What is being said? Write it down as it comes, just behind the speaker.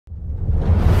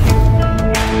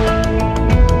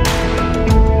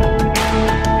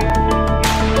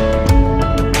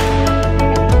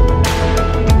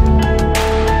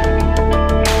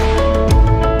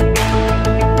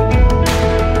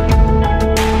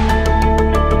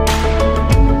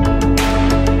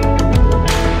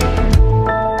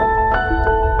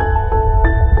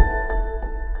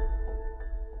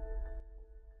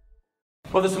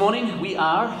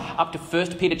are up to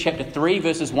 1 Peter chapter 3,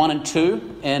 verses 1 and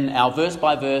 2 in our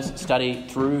verse-by-verse study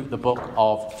through the book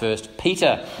of 1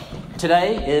 Peter.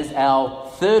 Today is our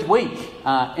third week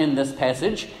in this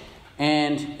passage,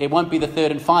 and it won't be the third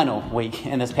and final week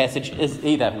in this passage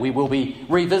either. We will be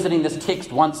revisiting this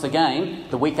text once again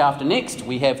the week after next.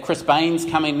 We have Chris Baines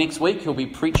coming next week, who'll be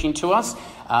preaching to us,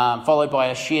 followed by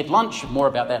a shared lunch. More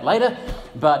about that later.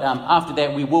 But after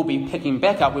that, we will be picking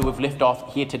back up where we've left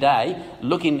off here today,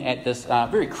 looking at this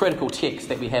very critical text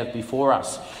that we have before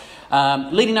us.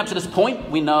 Leading up to this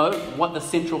point, we know what the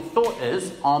central thought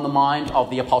is on the mind of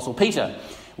the Apostle Peter.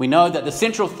 We know that the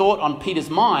central thought on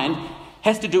Peter's mind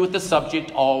has to do with the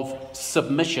subject of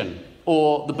submission,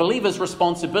 or the believer's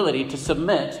responsibility to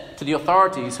submit to the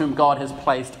authorities whom God has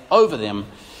placed over them.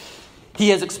 He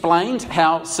has explained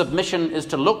how submission is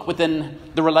to look within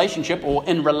the relationship or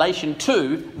in relation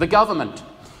to the government.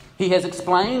 He has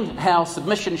explained how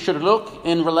submission should look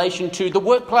in relation to the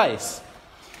workplace.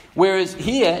 Whereas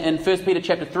here in 1 Peter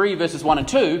chapter 3, verses 1 and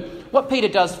 2, what Peter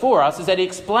does for us is that he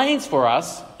explains for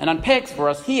us and unpacks for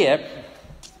us here,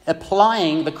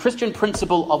 applying the Christian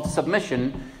principle of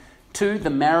submission to the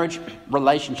marriage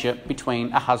relationship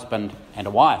between a husband and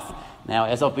a wife. Now,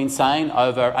 as I've been saying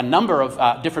over a number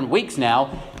of different weeks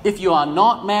now, if you are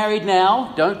not married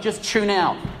now, don't just tune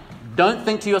out. Don't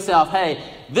think to yourself, hey,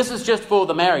 this is just for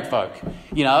the married folk.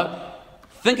 You know,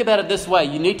 think about it this way.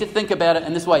 You need to think about it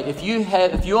in this way. If you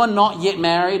are not yet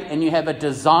married and you have a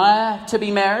desire to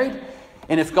be married,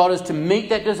 and if God is to meet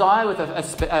that desire with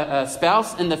a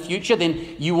spouse in the future,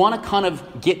 then you want to kind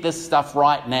of get this stuff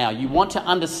right now. You want to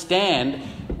understand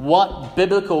what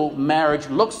biblical marriage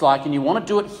looks like, and you want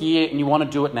to do it here, and you want to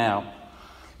do it now.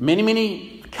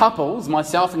 Many couples,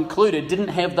 myself included, didn't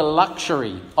have the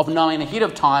luxury of knowing ahead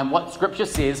of time what Scripture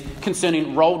says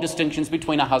concerning role distinctions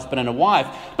between a husband and a wife.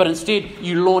 But instead,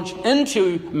 you launch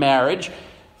into marriage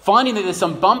finding that there's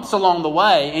some bumps along the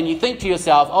way, and you think to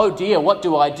yourself, oh dear, what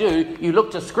do I do? You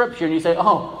look to Scripture and you say,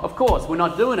 oh, of course, we're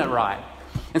not doing it right.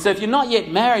 And so if you're not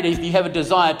yet married, if you have a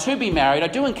desire to be married, I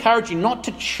do encourage you not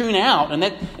to tune out, and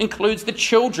that includes the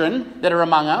children that are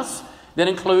among us, that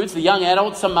includes the young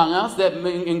adults among us, that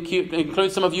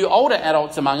includes some of you older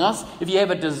adults among us. If you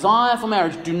have a desire for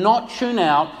marriage, do not tune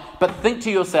out, but think to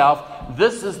yourself,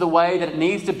 this is the way that it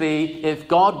needs to be. If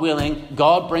God willing,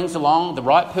 God brings along the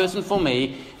right person for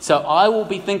me. So I will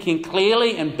be thinking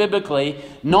clearly and biblically,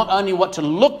 not only what to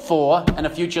look for in a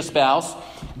future spouse,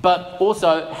 but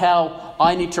also how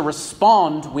I need to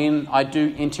respond when I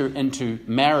do enter into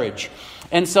marriage.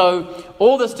 And so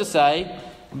all this to say,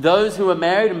 those who are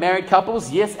married and married couples,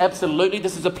 yes, absolutely,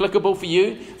 this is applicable for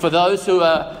you. For those who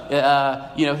are,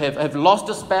 have lost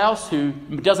a spouse who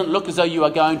doesn't look as though you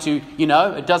are going to,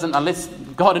 it doesn't, unless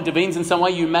God intervenes in some way,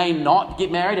 you may not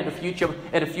get married at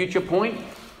a future point.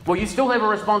 Well, you still have a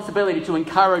responsibility to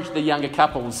encourage the younger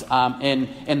couples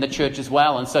in the church as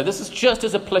well. And so this is just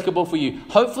as applicable for you.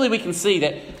 Hopefully we can see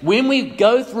that when we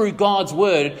go through God's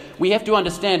word, we have to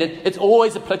understand it. It's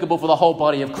always applicable for the whole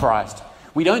body of Christ.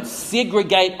 We don't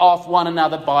segregate off one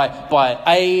another by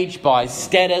age, by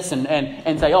status,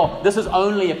 and say, oh, this is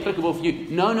only applicable for you.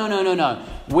 No.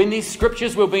 When these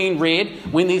scriptures were being read,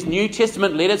 when these New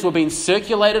Testament letters were being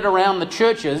circulated around the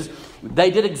churches,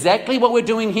 they did exactly what we're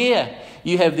doing here.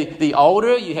 You have the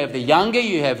older, you have the younger,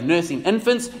 you have nursing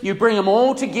infants. You bring them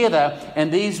all together,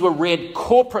 and these were read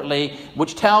corporately,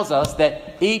 which tells us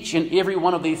that each and every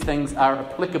one of these things are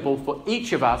applicable for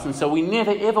each of us. And so we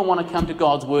never ever want to come to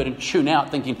God's word and tune out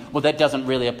thinking, well, that doesn't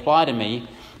really apply to me.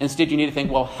 Instead, you need to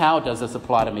think, well, how does this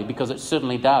apply to me? Because it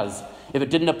certainly does. If it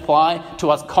didn't apply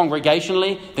to us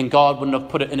congregationally, then God wouldn't have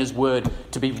put it in his word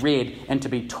to be read and to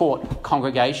be taught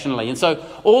congregationally. And so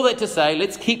all that to say,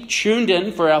 let's keep tuned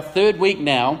in for our third week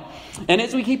now. And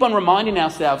as we keep on reminding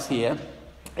ourselves here,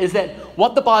 is that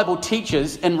what the Bible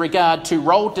teaches in regard to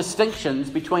role distinctions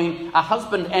between a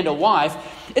husband and a wife,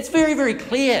 it's very, very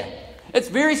clear. It's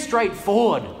very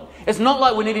straightforward. It's not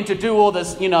like we're needing to do all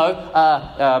this,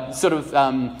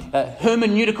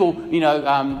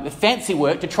 hermeneutical, fancy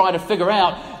work to try to figure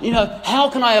out, how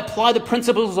can I apply the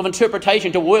principles of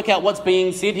interpretation to work out what's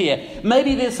being said here?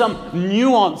 Maybe there's some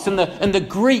nuance in the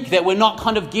Greek that we're not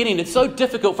kind of getting. It's so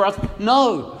difficult for us.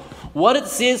 No. What it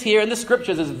says here in the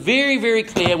scriptures is very, very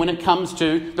clear when it comes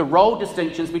to the role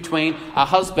distinctions between a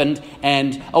husband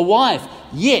and a wife.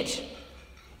 Yet,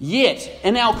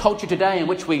 in our culture today in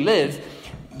which we live,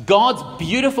 God's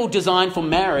beautiful design for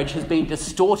marriage has been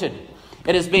distorted.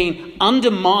 It has been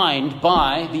undermined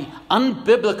by the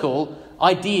unbiblical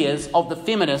ideas of the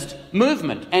feminist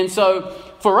movement. And so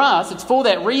for us, it's for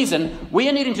that reason we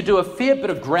are needing to do a fair bit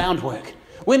of groundwork.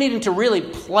 We're needing to really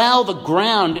plough the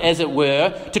ground, as it were,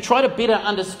 to try to better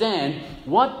understand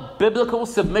what biblical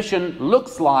submission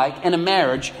looks like in a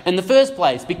marriage in the first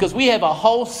place, because we have a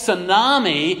whole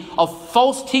tsunami of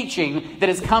false teaching that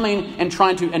is coming and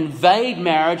trying to invade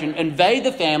marriage and invade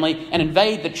the family and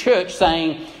invade the church,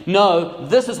 saying, no,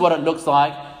 this is what it looks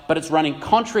like, but it's running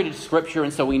contrary to Scripture,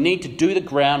 and so we need to do the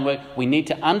groundwork. We need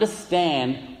to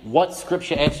understand what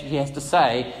Scripture actually has to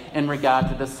say in regard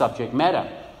to this subject matter.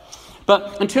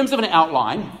 But in terms of an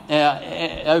outline,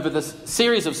 over this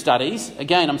series of studies,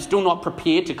 again, I'm still not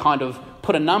prepared to kind of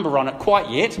put a number on it quite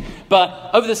yet,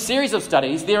 but over the series of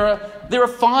studies, there are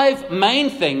 5 main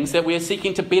things that we are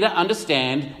seeking to better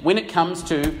understand when it comes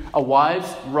to a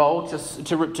wife's role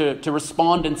to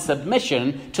respond in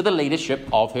submission to the leadership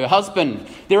of her husband.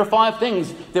 There are 5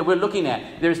 things that we're looking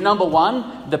at. There's number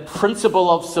 1, the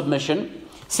principle of submission.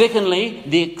 Secondly,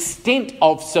 the extent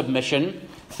of submission.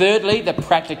 Thirdly, the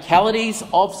practicalities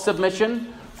of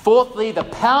submission. Fourthly, the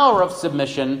power of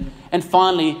submission. And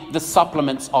finally, the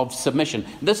supplements of submission.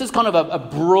 This is kind of a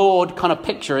broad kind of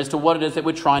picture as to what it is that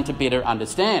we're trying to better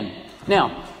understand.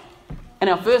 Now, in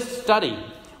our first study,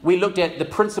 we looked at the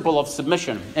principle of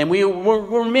submission. And we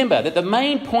will remember that the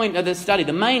main point of this study,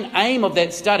 the main aim of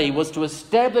that study, was to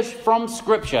establish from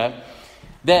Scripture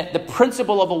that the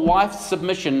principle of a wife's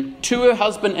submission to her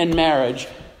husband in marriage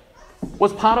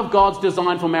was part of God's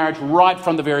design for marriage right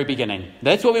from the very beginning.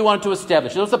 That's what we wanted to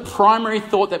establish. That was the primary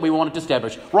thought that we wanted to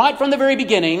establish. Right from the very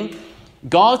beginning,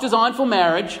 God's design for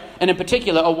marriage, and in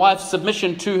particular, a wife's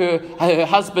submission to her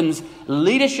husband's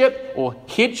leadership or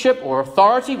headship or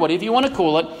authority, whatever you want to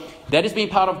call it, that has been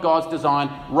part of God's design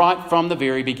right from the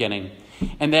very beginning.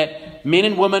 And that men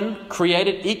and women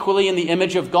created equally in the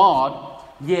image of God,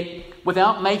 yet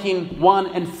without making one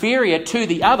inferior to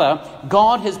the other,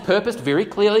 God has purposed very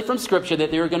clearly from Scripture that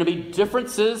there are going to be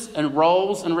differences in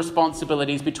roles and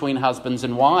responsibilities between husbands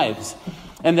and wives.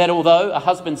 And that although a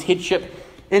husband's headship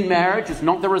in marriage is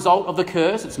not the result of the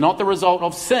curse, it's not the result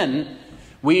of sin,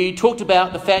 we talked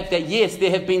about the fact that yes,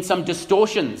 there have been some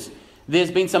distortions.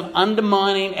 There's been some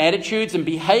undermining attitudes and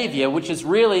behaviour which has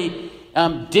really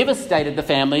devastated the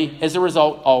family as a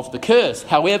result of the curse.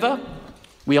 However,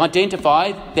 we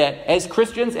identified that as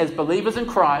Christians, as believers in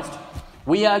Christ,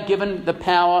 we are given the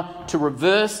power to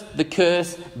reverse the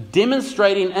curse,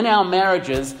 demonstrating in our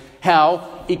marriages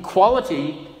how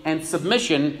equality and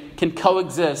submission can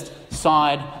coexist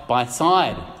side by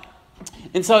side.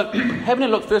 And so, having a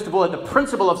look first of all at the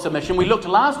principle of submission, we looked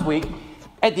last week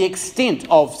at the extent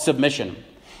of submission.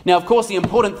 Now, of course, the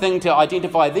important thing to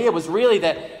identify there was really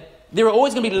that there are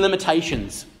always going to be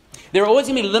limitations. There are always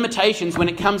going to be limitations when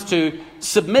it comes to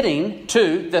submitting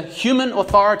to the human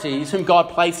authorities whom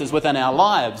God places within our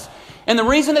lives. And the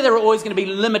reason that there are always going to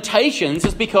be limitations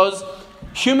is because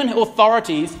human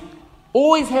authorities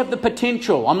always have the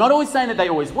potential. I'm not always saying that they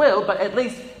always will, but at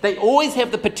least they always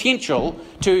have the potential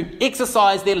to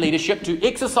exercise their leadership, to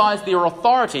exercise their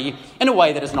authority in a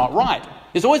way that is not right.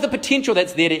 There's always the potential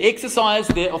that's there to exercise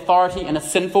their authority in a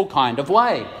sinful kind of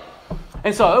way.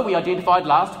 And so we identified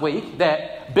last week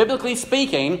that, biblically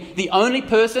speaking, the only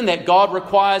person that God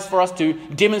requires for us to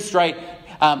demonstrate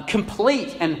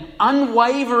complete and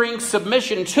unwavering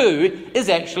submission to is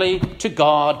actually to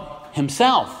God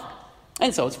Himself.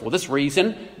 And so it's for this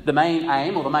reason the main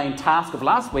aim or the main task of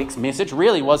last week's message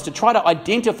really was to try to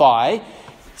identify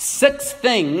 6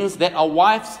 things that a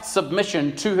wife's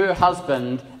submission to her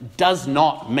husband does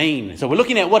not mean. So we're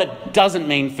looking at what it doesn't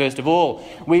mean first of all.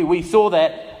 We saw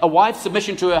that a wife's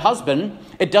submission to her husband,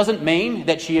 it doesn't mean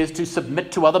that she is to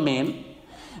submit to other men.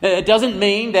 It doesn't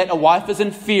mean that a wife is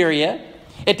inferior.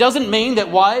 It doesn't mean that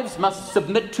wives must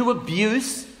submit to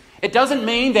abuse. It doesn't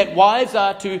mean that wives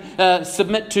are to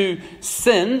submit to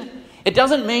sin. It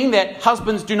doesn't mean that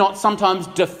husbands do not sometimes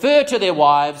defer to their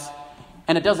wives.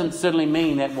 And it doesn't certainly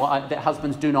mean that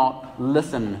husbands do not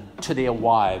listen to their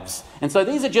wives. And so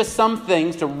these are just some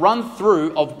things to run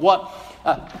through of what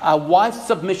a wife's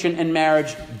submission in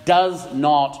marriage does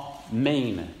not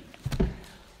mean.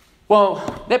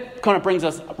 Well, that kind of brings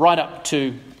us right up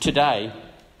to today.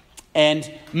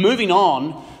 And moving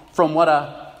on from what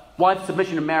a wife's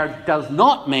submission in marriage does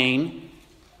not mean,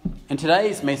 in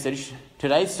today's message,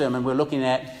 today's sermon, we're looking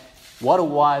at what a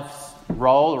wife's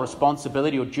role or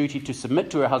responsibility or duty to submit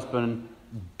to her husband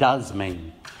does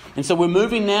mean. And so we're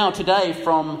moving now today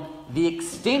from the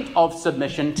extent of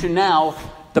submission to now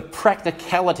the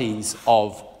practicalities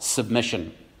of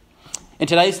submission. In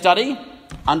today's study,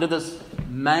 under this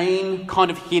main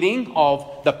kind of heading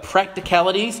of the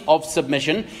practicalities of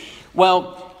submission,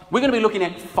 well, we're going to be looking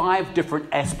at 5 different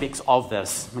aspects of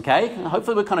this, okay? And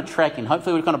hopefully we're kind of tracking.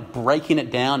 Hopefully we're kind of breaking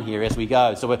it down here as we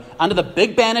go. So we're under the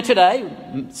big banner today.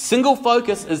 Single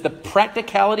focus is the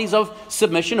practicalities of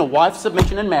submission, or wife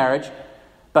submission in marriage.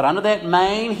 But under that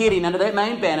main heading, under that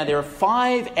main banner, there are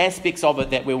 5 aspects of it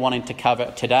that we're wanting to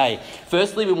cover today.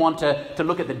 Firstly, we want to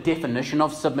look at the definition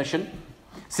of submission.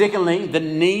 Secondly, the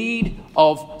need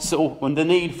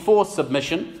for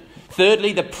submission.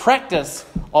 Thirdly, the practice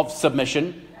of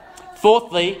submission.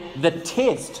 Fourthly, the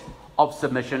test of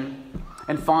submission.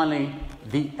 And finally,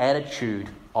 the attitude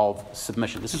of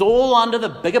submission. This is all under the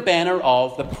bigger banner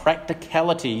of the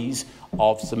practicalities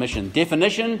of submission.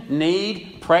 Definition,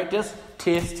 need, practice,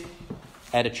 test,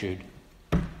 attitude.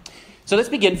 So let's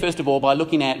begin first of all by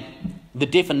looking at the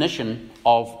definition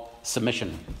of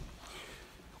submission.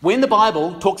 When the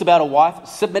Bible talks about a wife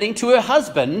submitting to her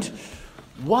husband,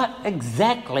 what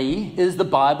exactly is the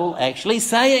Bible actually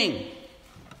saying?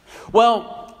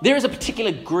 Well, there is a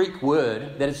particular Greek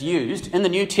word that is used in the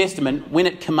New Testament when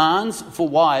it commands for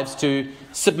wives to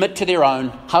submit to their own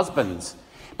husbands.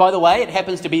 By the way, it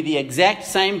happens to be the exact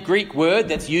same Greek word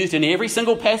that's used in every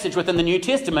single passage within the New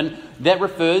Testament that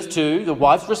refers to the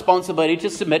wife's responsibility to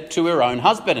submit to her own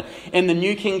husband. In the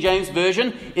New King James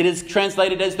Version, it is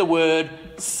translated as the word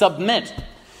submit.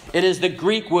 It is the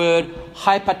Greek word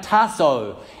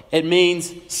hypatasso. It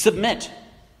means submit.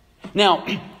 Now,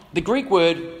 the Greek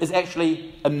word is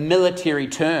actually a military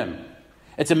term.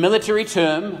 It's a military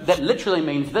term that literally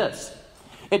means this.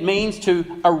 It means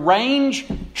to arrange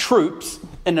troops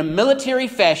in a military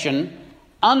fashion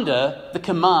under the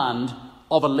command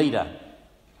of a leader.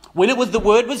 When the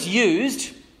word was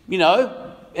used, in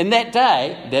that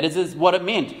day, that is what it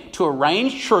meant. To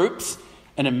arrange troops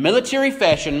in a military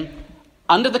fashion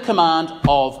under the command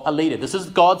of a leader. This is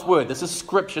God's word. This is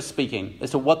Scripture speaking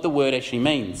as to what the word actually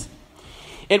means.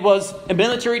 It was a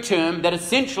military term that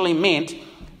essentially meant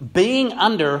being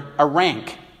under a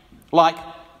rank, like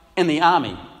in the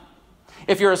army.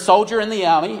 If you're a soldier in the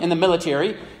army, in the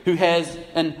military, who has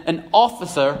an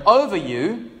officer over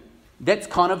you, that's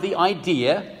kind of the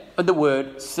idea of the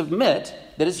word submit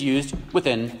that is used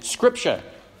within Scripture.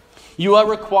 You are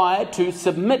required to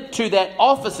submit to that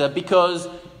officer because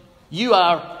you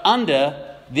are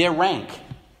under their rank.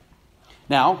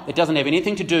 Now, it doesn't have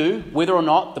anything to do whether or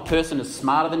not the person is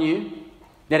smarter than you.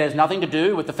 That has nothing to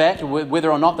do with the fact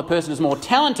whether or not the person is more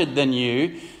talented than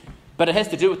you. But it has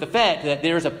to do with the fact that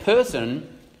there is a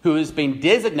person who has been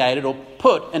designated or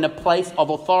put in a place of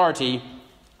authority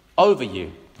over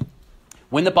you.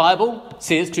 When the Bible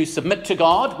says to submit to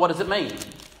God, what does it mean?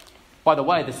 By the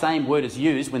way, the same word is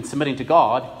used when submitting to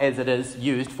God as it is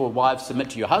used for wives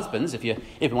submit to your husbands, if you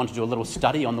ever want to do a little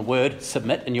study on the word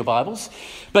submit in your Bibles.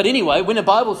 But anyway, when the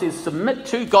Bible says submit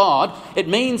to God, it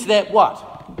means that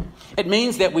what? It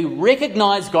means that we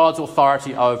recognize God's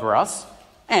authority over us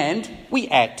and we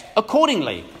act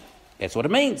accordingly. That's what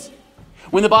it means.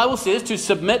 When the Bible says to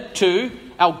submit to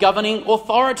our governing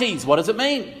authorities, what does it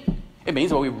mean? It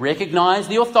means we recognize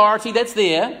the authority that's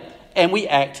there and we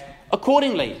act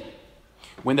accordingly.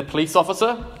 When the police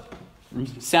officer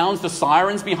sounds the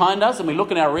sirens behind us and we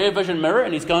look in our rear vision mirror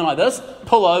and he's going like this,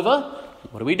 pull over,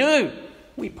 what do?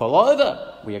 We pull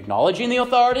over. We acknowledge the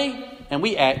authority and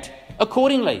we act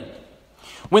accordingly.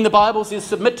 When the Bible says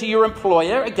submit to your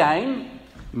employer, again,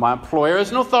 my employer is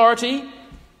an authority.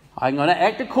 I'm going to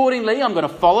act accordingly. I'm going to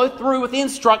follow through with the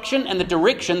instruction and the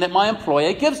direction that my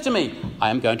employer gives to me.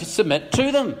 I am going to submit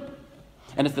to them.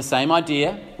 And it's the same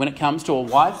idea when it comes to a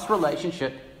wife's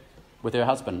relationship with her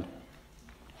husband.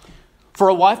 For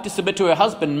a wife to submit to her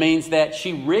husband means that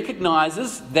she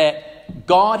recognizes that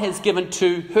God has given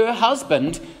to her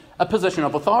husband a position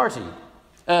of authority,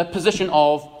 a position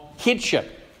of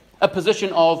headship, a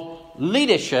position of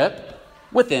leadership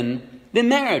within their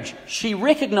marriage. She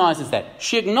recognizes that,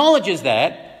 she acknowledges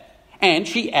that, and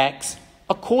she acts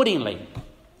accordingly.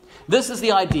 This is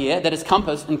the idea that is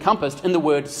encompassed in the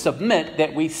word submit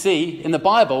that we see in the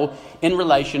Bible in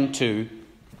relation to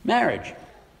marriage.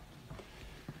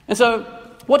 And so,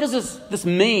 what does this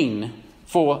mean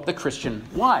for the Christian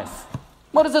wife?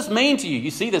 What does this mean to you? You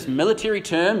see this military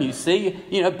term, you see,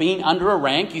 being under a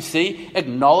rank, you see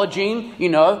acknowledging,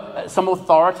 some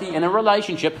authority in a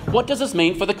relationship. What does this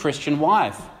mean for the Christian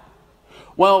wife?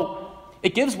 Well,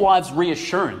 it gives wives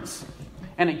reassurance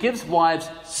and it gives wives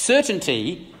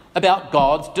certainty about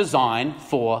God's design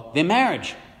for their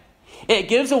marriage. It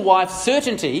gives a wife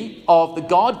certainty of the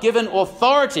God-given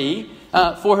authority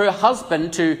for her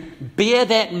husband to bear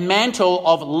that mantle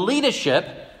of leadership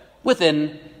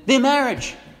within their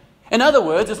marriage. In other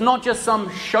words, it's not just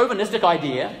some chauvinistic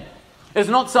idea. It's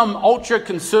not some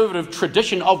ultra-conservative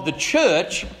tradition of the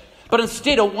church, but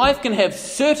instead a wife can have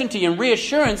certainty and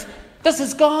reassurance. This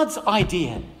is God's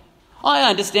idea. I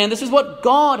understand this is what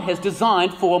God has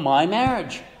designed for my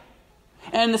marriage.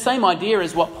 And the same idea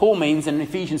is what Paul means in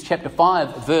Ephesians chapter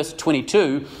 5, verse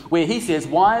 22, where he says,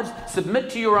 "Wives, submit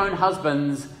to your own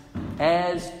husbands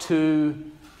as to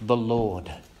the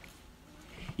Lord."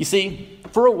 You see,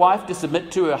 for a wife to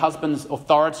submit to her husband's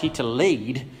authority to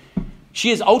lead,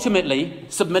 she is ultimately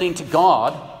submitting to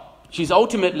God. She's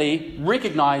ultimately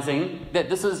recognizing that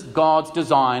this is God's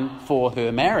design for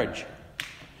her marriage.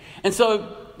 And so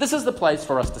this is the place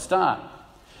for us to start.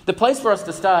 The place for us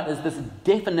to start is this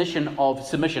definition of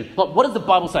submission. Look, what does the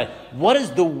Bible say? What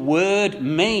does the word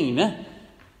mean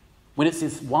when it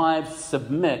says, "Wives,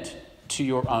 submit to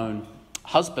your own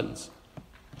husbands"?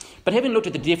 But having looked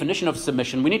at the definition of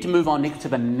submission, we need to move on next to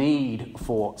the need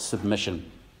for submission.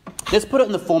 Let's put it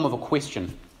in the form of a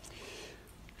question.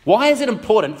 Why is it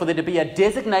important for there to be a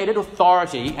designated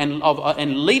authority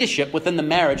and leadership within the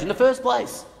marriage in the first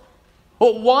place?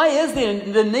 Well, why is there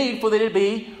the need for there to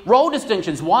be role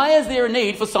distinctions? Why is there a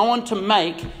need for someone to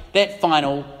make that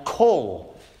final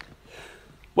call?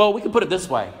 Well, we can put it this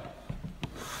way.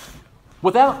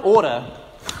 Without order,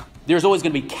 there's always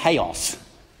going to be chaos.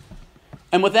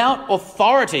 And without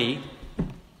authority,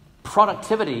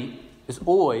 productivity is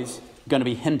always going to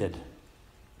be hindered.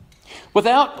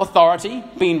 Without authority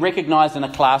being recognised in a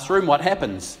classroom, what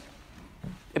happens?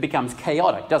 It becomes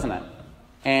chaotic, doesn't it?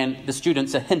 And the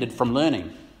students are hindered from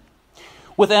learning.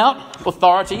 Without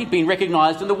authority being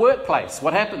recognised in the workplace,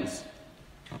 what happens?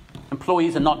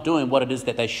 Employees are not doing what it is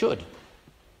that they should.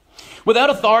 Without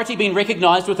authority being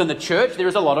recognised within the church, there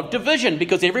is a lot of division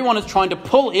because everyone is trying to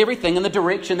pull everything in the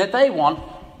direction that they want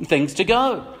things to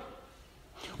go.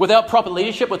 Without proper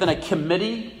leadership within a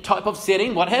committee type of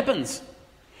setting, what happens?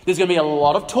 There's going to be a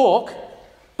lot of talk,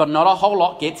 but not a whole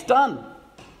lot gets done.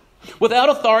 Without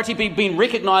authority being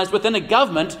recognised within a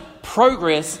government,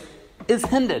 progress is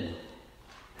hindered.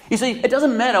 You see, it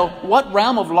doesn't matter what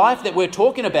realm of life that we're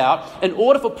talking about. In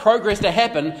order for progress to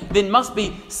happen, there must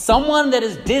be someone that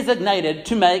is designated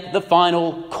to make the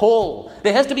final call.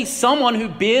 There has to be someone who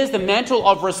bears the mantle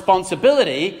of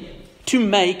responsibility to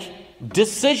make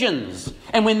decisions.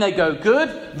 And when they go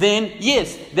good, then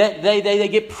yes, they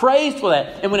get praised for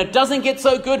that. And when it doesn't get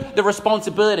so good, the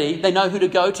responsibility, they know who to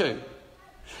go to.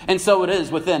 And so it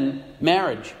is within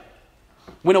marriage.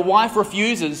 When a wife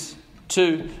refuses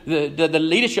to the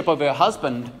leadership of her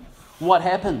husband, what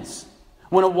happens?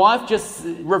 When a wife just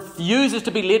refuses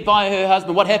to be led by her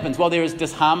husband, what happens? Well, there is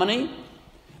disharmony,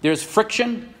 there is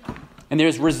friction, and there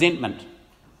is resentment.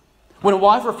 When a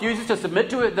wife refuses to submit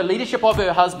to the leadership of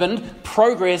her husband,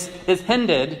 progress is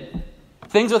hindered.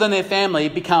 Things within their family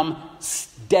become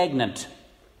stagnant.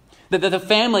 The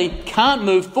family can't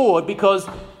move forward because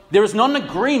there is not an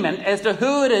agreement as to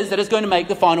who it is that is going to make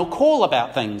the final call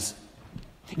about things.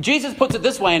 Jesus puts it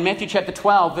this way in Matthew chapter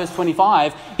 12, verse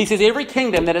 25. He says, "Every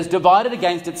kingdom that is divided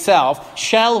against itself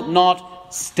shall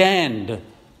not stand."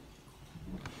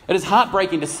 It is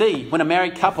heartbreaking to see when a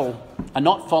married couple are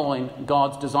not following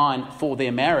God's design for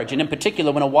their marriage. And in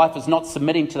particular, when a wife is not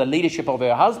submitting to the leadership of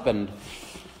her husband.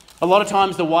 A lot of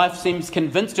times the wife seems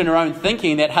convinced in her own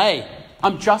thinking that, hey,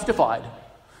 I'm justified.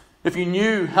 If you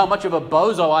knew how much of a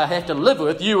bozo I have to live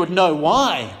with, you would know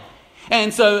why.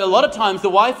 And so a lot of times the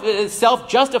wife is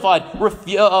self-justified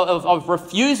of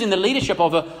refusing the leadership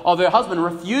of her husband,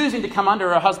 refusing to come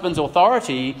under her husband's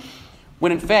authority,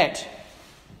 when in fact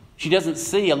she doesn't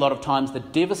see a lot of times the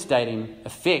devastating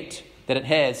effect that it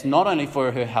has, not only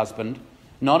for her husband,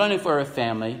 not only for her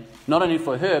family, not only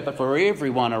for her, but for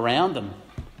everyone around them.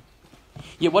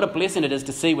 Yet what a blessing it is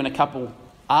to see when a couple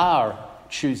are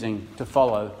choosing to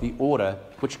follow the order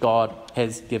which God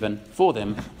has given for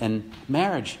them in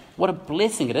marriage. What a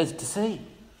blessing it is to see.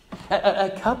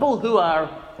 A couple who are,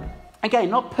 again,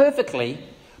 not perfectly,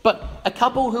 but a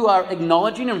couple who are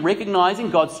acknowledging and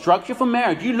recognizing God's structure for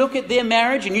marriage. You look at their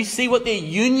marriage and you see what their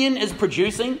union is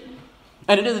producing,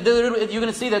 and you're going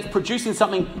to see that it's producing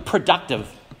something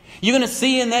productive. You're going to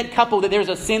see in that couple that there's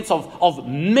a sense of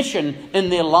mission in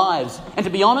their lives. And to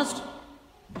be honest,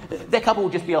 that couple will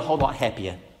just be a whole lot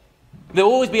happier. They'll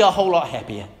always be a whole lot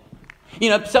happier. You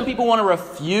know, some people want to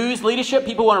refuse leadership,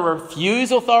 people want to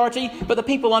refuse authority, but the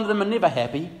people under them are never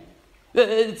happy.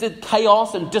 It's a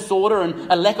chaos and disorder and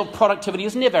a lack of productivity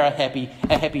is never a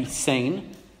happy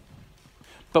scene.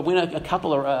 But when a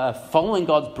couple are following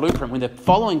God's blueprint, when they're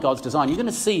following God's design, you're going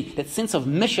to see that sense of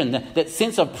mission, that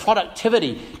sense of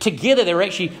productivity. Together they're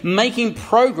actually making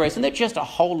progress and they're just a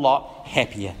whole lot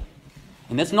happier.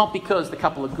 And that's not because the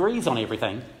couple agrees on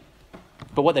everything,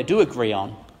 but what they do agree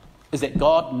on is that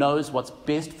God knows what's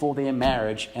best for their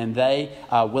marriage, and they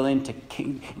are willing to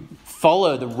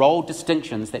follow the role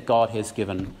distinctions that God has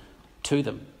given to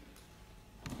them.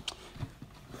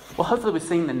 Well, hopefully we've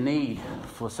seen the need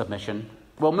for submission.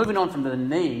 Well, moving on from the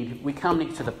need, we come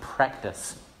next to the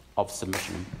practice of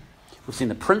submission. We've seen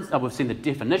the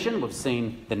definition, we've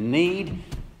seen the need,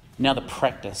 now the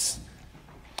practice.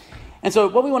 And so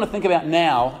what we want to think about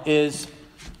now is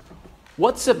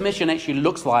what submission actually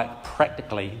looks like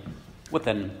practically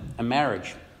within a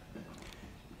marriage.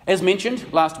 As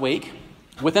mentioned last week,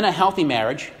 within a healthy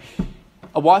marriage,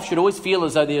 a wife should always feel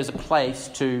as though there's a place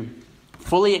to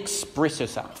fully express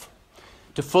herself,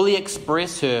 to fully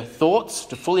express her thoughts,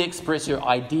 to fully express her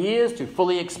ideas, to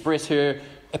fully express her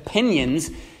opinions,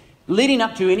 leading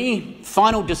up to any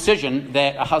final decision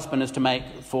that a husband is to make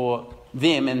for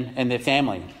them and their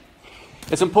family.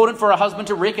 It's important for a husband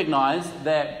to recognise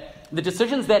that the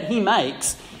decisions that he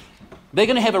makes, they're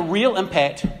going to have a real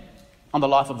impact on the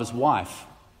life of his wife.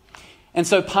 And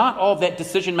so part of that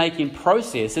decision-making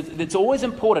process, it's always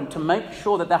important to make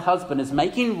sure that the husband is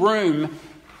making room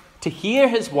to hear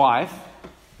his wife,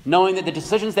 knowing that the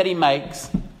decisions that he makes,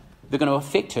 they're going to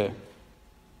affect her.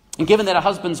 And given that a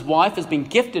husband's wife has been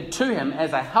gifted to him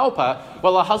as a helper,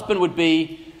 well, a husband would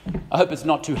be, I hope it's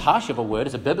not too harsh of a word,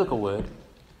 it's a biblical word,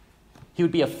 he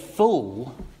would be a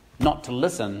fool not to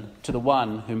listen to the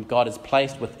one whom God has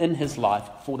placed within his life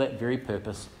for that very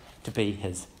purpose, to be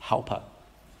his helper.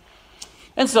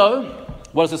 And so,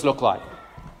 what does this look like?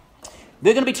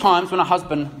 There are going to be times when a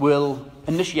husband will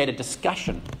initiate a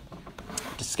discussion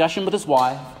with his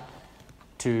wife,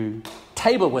 to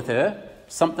table with her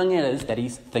something it is that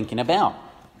he's thinking about.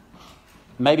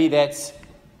 Maybe that's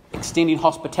extending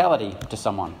hospitality to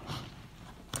someone.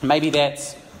 Maybe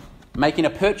that's making a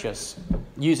purchase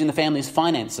using the family's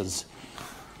finances.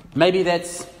 Maybe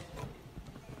that's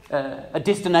a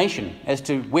destination as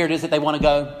to where it is that they want to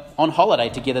go on holiday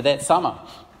together that summer.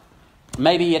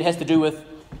 Maybe it has to do with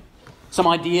some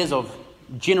ideas of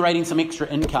generating some extra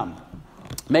income.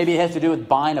 Maybe it has to do with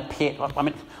buying a pet. I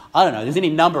mean, I don't know. There's any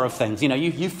number of things.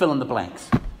 You fill in the blanks.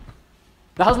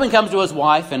 The husband comes to his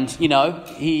wife and,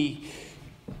 he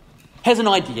has an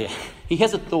idea. He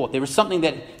has a thought. There is something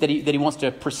that he wants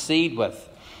to proceed with.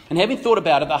 And having thought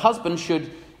about it, the husband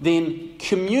should then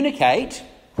communicate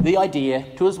the idea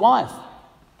to his wife.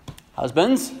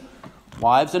 Husbands,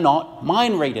 wives are not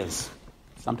mind readers.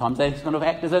 Sometimes they sort of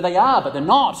act as though they are, but they're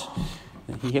not.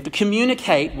 You have to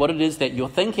communicate what it is that you're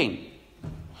thinking.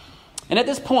 And at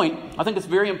this point, I think it's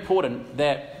very important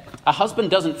that a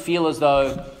husband doesn't feel as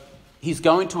though he's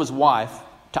going to his wife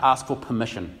to ask for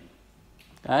permission.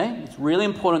 Okay? It's really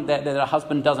important that a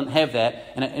husband doesn't have that,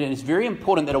 and it's very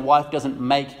important that a wife doesn't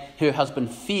make her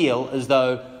husband feel as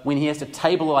though when he has to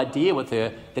table an idea with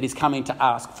her that he's coming to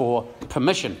ask for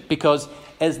permission. Because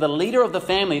as the leader of the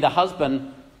family, the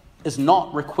husband is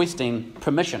not requesting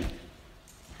permission.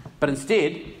 But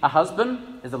instead, a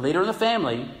husband, as the leader of the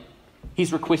family,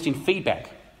 he's requesting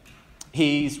feedback.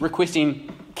 He's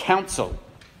requesting counsel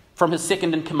from his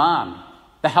second in command,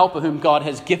 the helper whom God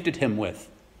has gifted him with.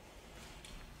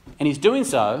 And he's doing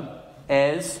so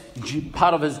as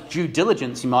part of his due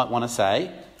diligence, you might want to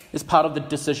say, as part of the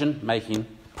decision-making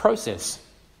process.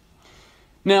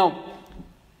 Now,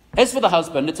 as for the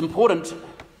husband, it's important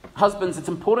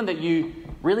that you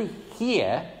really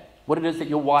hear what it is that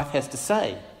your wife has to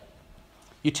say.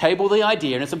 You table the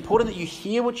idea, and it's important that you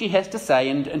hear what she has to say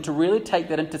and to really take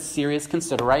that into serious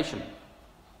consideration.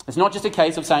 It's not just a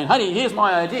case of saying, honey, here's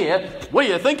my idea, what do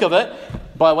you think of it?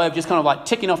 By way of just kind of like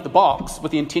ticking off the box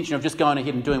with the intention of just going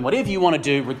ahead and doing whatever you want to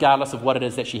do regardless of what it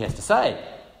is that she has to say.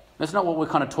 That's not what we're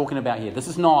kind of talking about here. This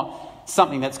is not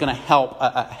something that's going to help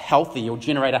a healthy or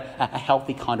generate a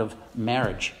healthy kind of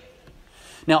marriage.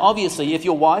 Now, obviously, if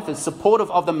your wife is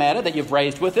supportive of the matter that you've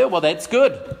raised with her, well, that's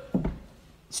good.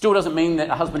 Still doesn't mean that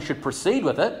a husband should proceed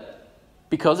with it,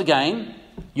 because, again,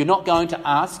 you're not going to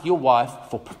ask your wife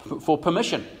for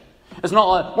permission. It's not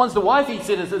like, once the wife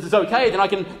says it's okay, then I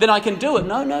can do it.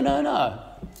 No.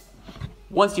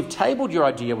 Once you've tabled your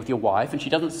idea with your wife and she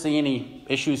doesn't see any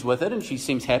issues with it and she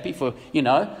seems happy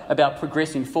about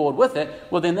progressing forward with it,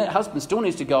 well, then that husband still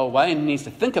needs to go away and needs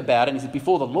to think about it and he says,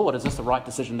 before the Lord, is this the right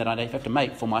decision that I have to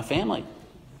make for my family?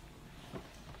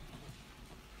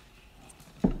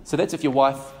 So that's if your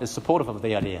wife is supportive of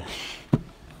the idea.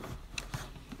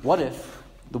 What if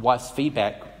the wife's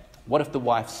feedback, what if the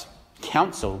wife's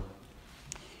counsel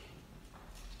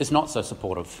is not so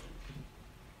supportive?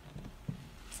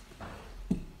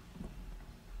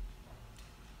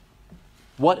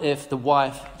 What if the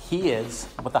wife hears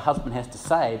what the husband has to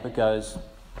say but goes,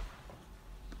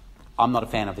 I'm not a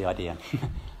fan of the idea.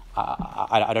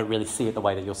 I don't really see it the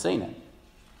way that you're seeing it.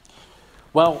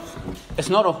 Well, it's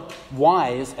not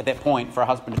wise at that point for a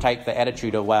husband to take the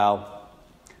attitude of, well,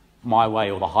 my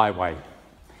way or the highway.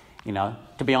 You know,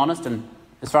 to be honest, and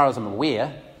as far as I'm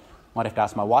aware, might have to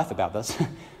ask my wife about this,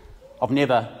 I've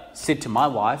never said to my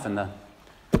wife in the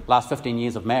last 15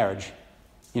 years of marriage,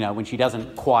 you know, when she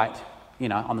doesn't quite, you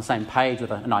know, on the same page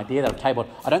with an idea that I've tabled,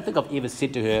 I don't think I've ever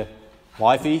said to her,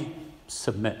 wifey,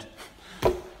 submit.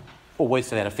 Or words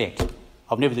to that effect.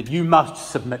 I've never said, you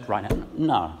must submit right now.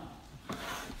 No.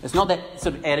 It's not that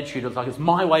sort of attitude of like it's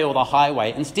my way or the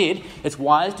highway. Instead, it's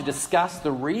wise to discuss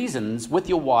the reasons with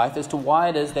your wife as to why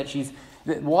it is that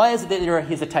why is it that there are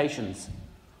hesitations?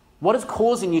 What is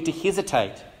causing you to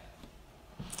hesitate?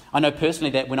 I know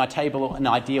personally that when I table an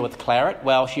idea with Claret,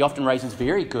 well, she often raises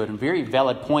very good and very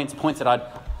valid points that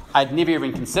I'd never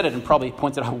even considered, and probably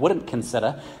points that I wouldn't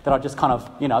consider, that I just kind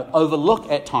of, you know, overlook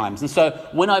at times. And so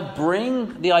when I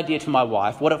bring the idea to my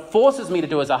wife, what it forces me to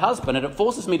do as a husband, and it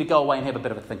forces me to go away and have a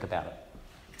bit of a think about it.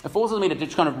 It forces me to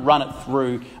just kind of run it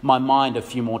through my mind a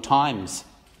few more times.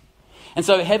 And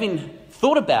so having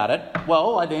thought about it,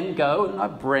 well, I then go and I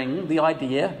bring the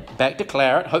idea back to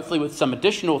Claret, hopefully with some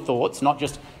additional thoughts, not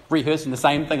just rehearsing the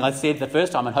same thing I said the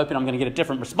first time and hoping I'm going to get a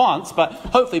different response, but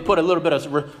hopefully put a little bit of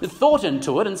thought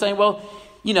into it and saying, well,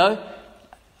 you know,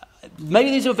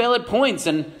 maybe these are valid points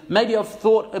and maybe I've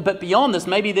thought a bit beyond this.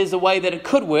 Maybe there's a way that it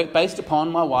could work based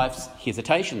upon my wife's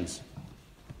hesitations.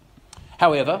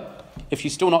 However, if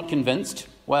she's still not convinced,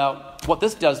 well, what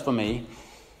this does for me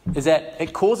is that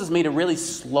it causes me to really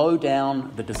slow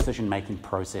down the decision-making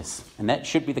process. And that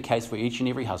should be the case for each and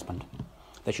every husband.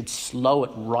 They should slow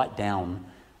it right down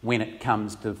when it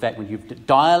comes to the fact when you've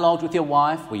dialogued with your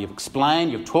wife, where you've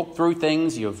explained, you've talked through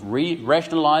things, you've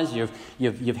rationalised,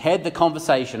 you've had the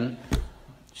conversation. If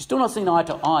you're still not seeing eye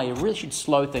to eye, you really should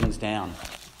slow things down.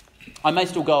 I may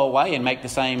still go away and make the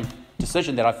same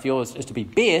decision that I feel is to be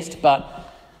best,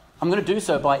 but I'm going to do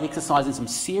so by exercising some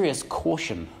serious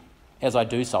caution as I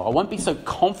do so. I won't be so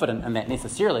confident in that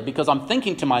necessarily, because I'm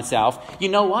thinking to myself, you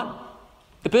know what?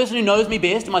 The person who knows me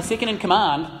best and my second in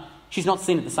command, she's not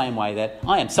seen it the same way that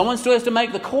I am. Someone still has to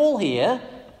make the call here.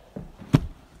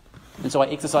 And so I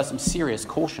exercise some serious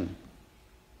caution.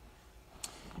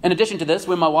 In addition to this,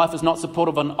 when my wife is not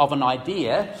supportive of an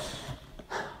idea,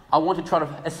 I want to try to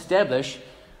establish,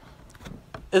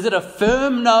 is it a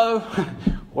firm no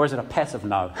or is it a passive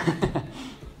no?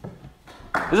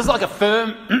 Is this like a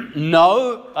firm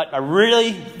no, I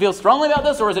really feel strongly about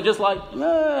this, or is it just like, I'm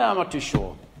not too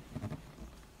sure?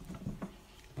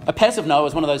 A passive no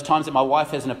is one of those times that my wife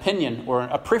has an opinion or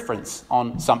a preference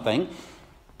on something,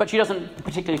 but she doesn't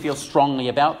particularly feel strongly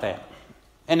about that.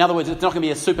 In other words, it's not going to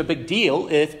be a super big deal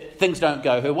if things don't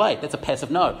go her way. That's a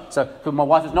passive no. So if my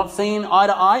wife is not seeing eye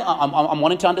to eye, I'm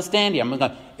wanting to understand here. I'm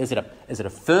going, is it a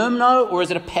firm no or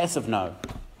is it a passive no?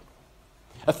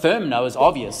 A firm no is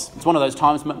obvious. It's one of those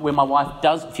times when my wife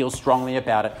does feel strongly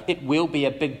about it. It will be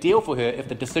a big deal for her if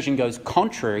the decision goes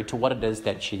contrary to what it is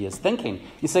that she is thinking.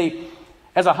 You see,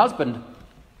 as a husband,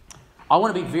 I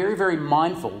want to be very, very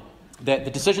mindful that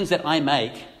the decisions that I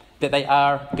make, that they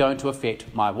are going to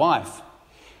affect my wife.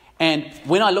 And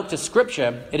when I look to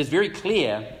Scripture, it is very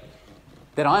clear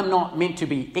that I'm not meant to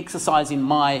be exercising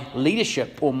my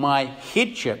leadership or my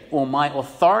headship or my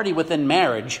authority within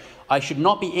marriage. I should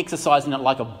not be exercising it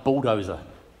like a bulldozer.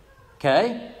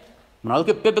 Okay? When I look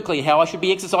at biblically how I should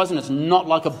be exercising, it's not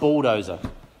like a bulldozer.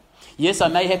 Yes, I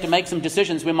may have to make some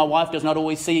decisions when my wife does not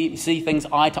always see things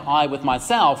eye to eye with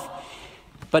myself.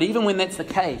 But even when that's the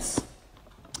case,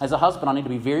 as a husband, I need to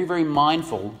be very, very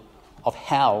mindful of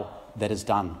how that is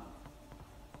done.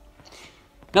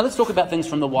 Now let's talk about things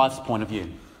from the wife's point of view.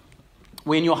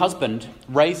 When your husband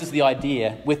raises the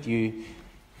idea with you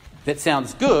that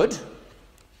sounds good,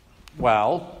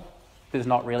 well, there's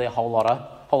not really a whole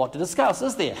lot to discuss,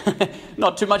 is there?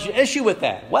 Not too much issue with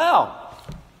that. Wow,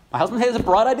 my husband has a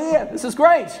bright idea. This is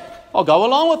great. I'll go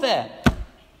along with that.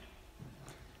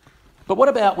 But what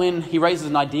about when he raises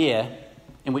an idea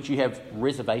in which you have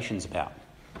reservations about?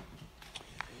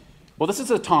 Well, this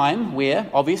is a time where,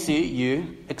 obviously,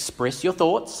 you express your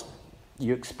thoughts,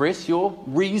 you express your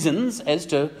reasons as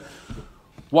to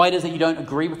why it is that you don't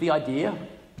agree with the idea.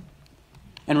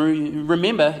 And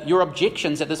remember, your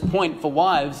objections at this point for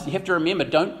wives, you have to remember,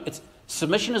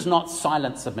 submission is not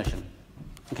silent submission.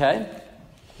 Okay?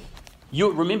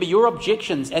 Remember, your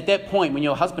objections at that point when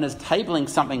your husband is tabling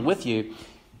something with you,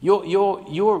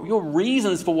 your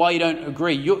reasons for why you don't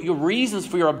agree, your reasons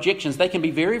for your objections, they can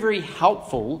be very, very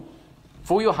helpful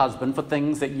for your husband for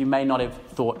things that you may not have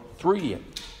thought through yet.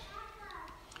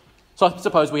 So I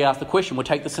suppose we ask the question, we'll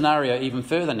take the scenario even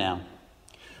further now.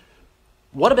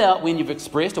 What about when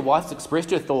a wife's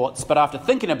expressed her thoughts, but after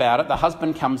thinking about it, the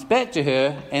husband comes back to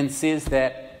her and says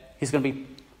that he's going to be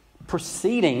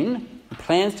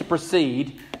plans to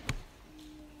proceed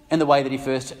in the way that he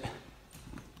first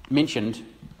mentioned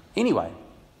anyway?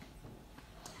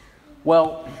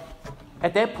 Well,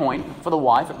 at that point, for the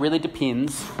wife, it really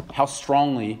depends how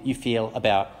strongly you feel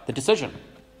about the decision.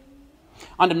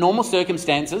 Under normal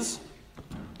circumstances,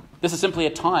 this is simply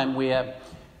a time where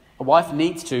a wife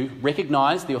needs to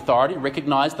recognise the authority,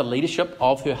 recognise the leadership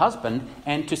of her husband,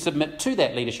 and to submit to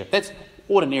that leadership. That's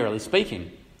ordinarily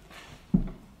speaking.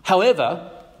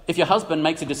 However, if your husband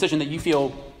makes a decision that you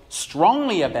feel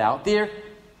strongly about, there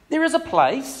is a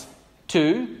place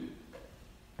to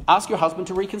ask your husband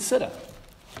to reconsider.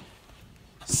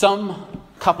 Some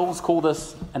couples call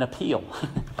this an appeal.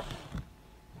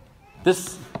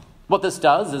 What this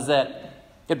does is that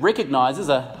it recognises,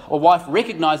 a wife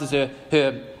recognises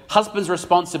her husband's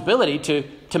responsibility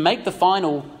to make the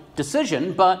final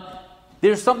decision, but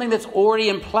there's something that's already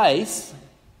in place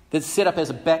that's set up as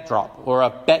a backdrop or a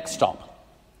backstop.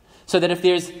 So that if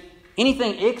there's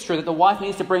anything extra that the wife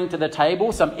needs to bring to the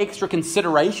table, some extra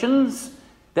considerations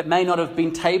that may not have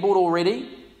been tabled already,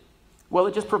 well,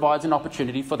 it just provides an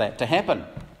opportunity for that to happen.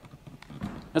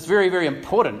 It's very, very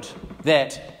important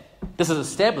that this is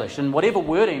established, and whatever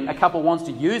wording a couple wants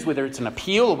to use, whether it's an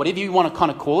appeal or whatever you want to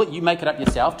kind of call it, you make it up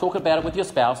yourself, talk about it with your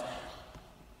spouse.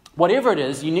 Whatever it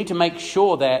is, you need to make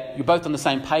sure that you're both on the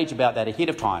same page about that ahead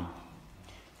of time.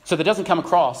 So that it doesn't come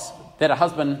across that a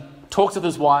husband talks with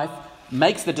his wife,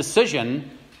 makes the decision,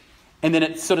 and then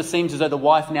it sort of seems as though the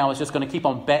wife now is just going to keep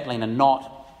on battling and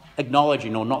not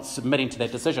acknowledging or not submitting to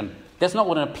that decision. That's not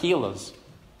what an appeal is.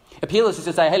 Appeal is just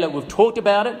to say, hey, look, we've talked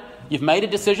about it. You've made a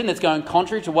decision that's going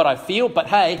contrary to what I feel, but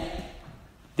hey,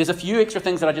 there's a few extra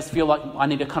things that I just feel like I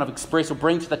need to kind of express or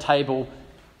bring to the table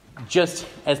just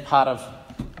as part of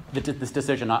this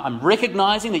decision. I'm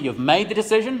recognising that you've made the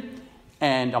decision,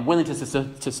 and I'm willing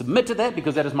to submit to that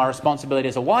because that is my responsibility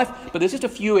as a wife, but there's just a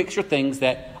few extra things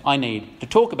that I need to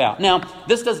talk about. Now,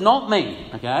 this does not mean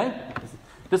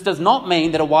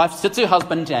that a wife sits her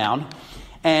husband down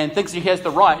and thinks he has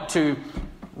the right to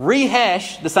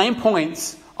rehash the same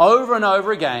points over and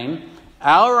over again,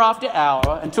 hour after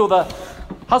hour, until the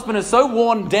husband is so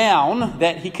worn down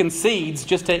that he concedes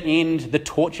just to end the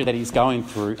torture that he's going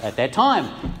through at that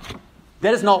time.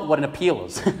 That is not what an appeal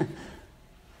is.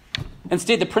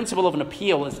 Instead, the principle of an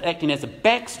appeal is acting as a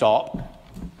backstop,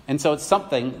 and so it's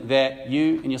something that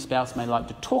you and your spouse may like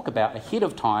to talk about ahead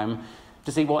of time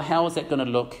to see, well, how is that going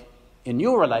to look in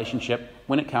your relationship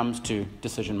when it comes to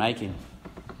decision making.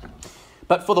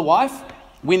 But for the wife,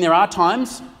 when there are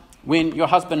times when your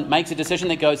husband makes a decision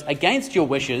that goes against your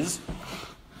wishes,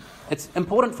 it's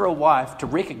important for a wife to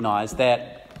recognise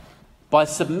that by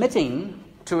submitting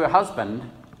to her husband,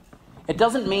 it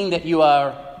doesn't mean that you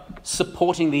are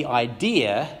supporting the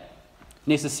idea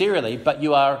necessarily, but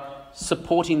you are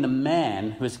supporting the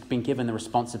man who has been given the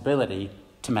responsibility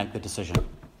to make the decision.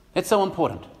 It's so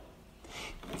important.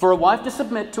 For a wife to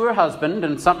submit to her husband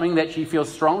and something that she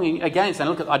feels strongly against, and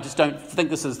look, I just don't think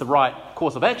this is the right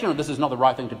course of action, or this is not the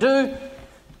right thing to do,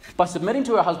 by submitting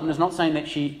to her husband is not saying that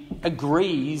she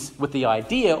agrees with the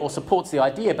idea or supports the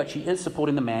idea, but she is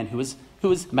supporting the man who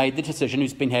has made the decision,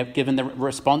 who's been given the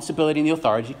responsibility and the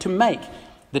authority to make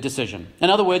the decision. In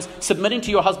other words, submitting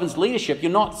to your husband's leadership,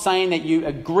 you're not saying that you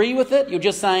agree with it, you're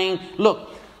just saying,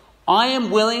 look, I am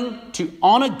willing to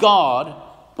honour God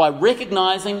by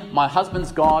recognising my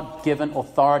husband's God-given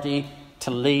authority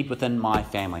to lead within my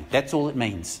family. That's all it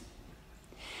means.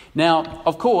 Now,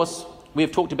 of course, we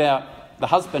have talked about the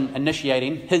husband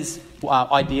initiating his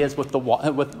ideas with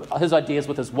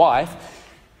his wife,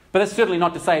 but that's certainly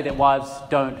not to say that wives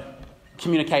don't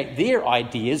communicate their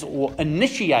ideas or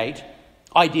initiate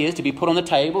ideas to be put on the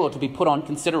table or to be put on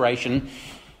consideration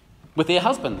with their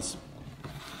husbands.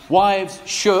 Wives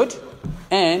should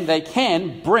and they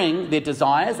can bring their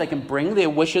desires, they can bring their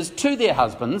wishes to their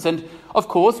husbands, and of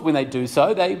course when they do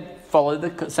so they follow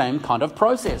the same kind of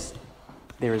process.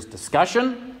 There is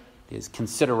discussion, there's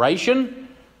consideration,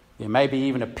 there may be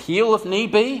even appeal if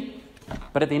need be,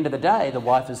 but at the end of the day the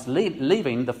wife is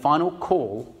leaving the final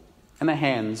call in the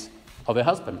hands of her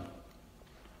husband.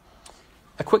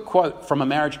 A quick quote from a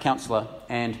marriage counsellor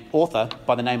and author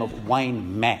by the name of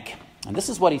Wayne Mack, and this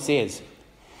is what he says.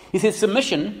 He says,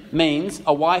 submission means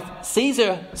a wife sees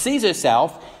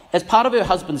herself as part of her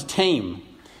husband's team.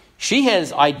 She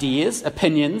has ideas,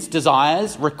 opinions,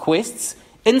 desires, requests,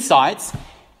 insights,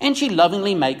 and she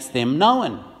lovingly makes them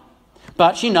known.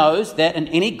 But she knows that in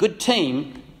any good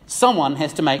team, someone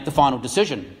has to make the final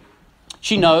decision.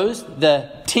 She knows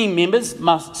the team members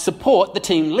must support the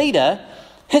team leader,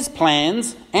 his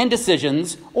plans and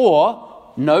decisions,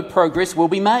 or no progress will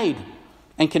be made,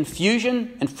 and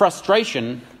confusion and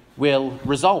frustration will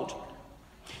result.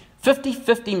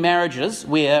 50-50 marriages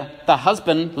where the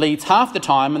husband leads half the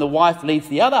time and the wife leads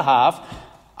the other half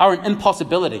are an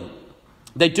impossibility.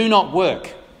 They do not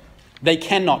work. They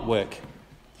cannot work.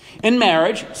 In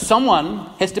marriage, someone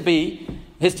has to be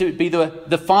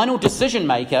the final decision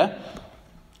maker,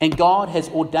 and God has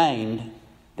ordained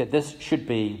that this should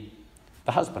be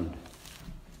the husband.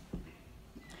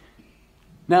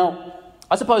 Now,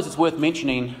 I suppose it's worth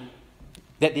mentioning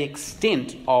that the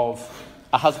extent of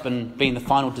a husband being the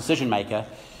final decision maker,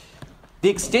 the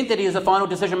extent that he is a final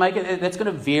decision maker, that's going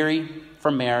to vary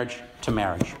from marriage to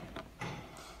marriage.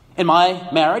 In my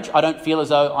marriage, I don't feel as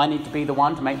though I need to be the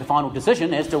one to make the final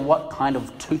decision as to what kind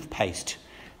of toothpaste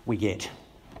we get.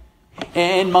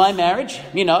 In my marriage,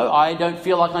 I don't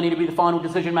feel like I need to be the final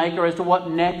decision maker as to what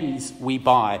nappies we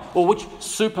buy or which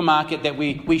supermarket that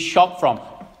we shop from.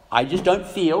 I just don't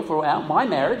feel for my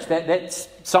marriage that that's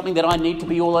something that I need to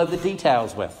be all over the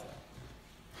details with.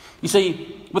 You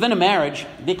see, within a marriage,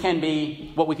 there can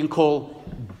be what we can call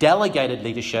delegated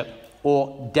leadership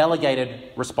or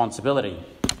delegated responsibility.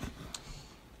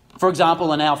 For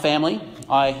example, in our family,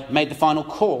 I made the final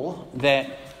call that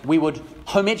we would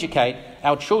home educate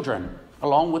our children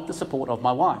along with the support of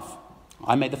my wife.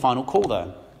 I made the final call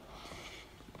though.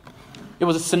 It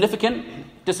was a significant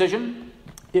decision.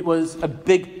 It was a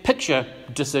big picture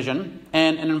decision,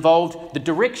 and it involved the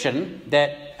direction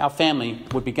that our family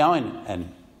would be going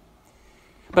in.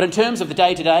 But in terms of the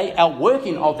day-to-day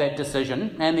outworking of that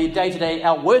decision and the day-to-day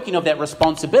outworking of that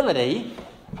responsibility,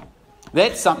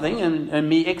 that's something in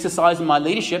me exercising my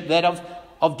leadership that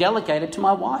I've delegated to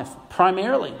my wife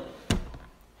primarily.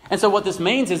 And so what this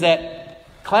means is that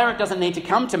Clara doesn't need to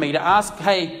come to me to ask,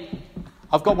 hey,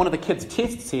 I've got one of the kids'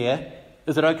 tests here.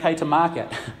 Is it okay to mark it?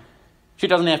 She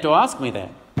doesn't have to ask me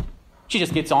that. She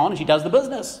just gets on and she does the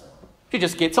business. She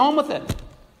just gets on with it.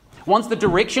 Once the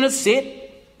direction is set,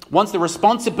 once the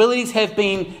responsibilities have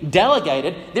been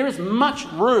delegated, there is much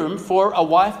room for a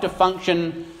wife to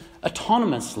function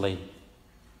autonomously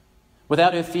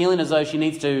without her feeling as though she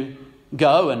needs to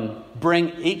go and bring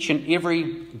each and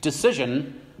every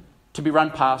decision to be run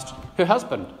past her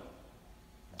husband.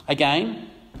 Again,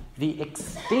 the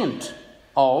extent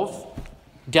of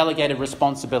delegated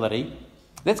responsibility,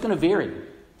 that's going to vary.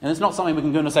 And it's not something we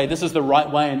can go and say, this is the right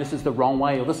way and this is the wrong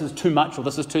way, or this is too much or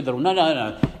this is too little. No.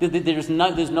 There's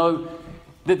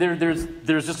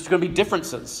just going to be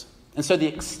differences. And so the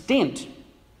extent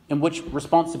in which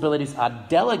responsibilities are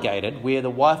delegated, where the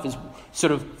wife is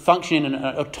sort of functioning in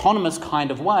an autonomous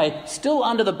kind of way, still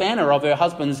under the banner of her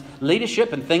husband's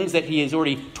leadership and things that he has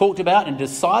already talked about and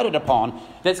decided upon,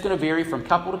 that's going to vary from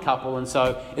couple to couple. And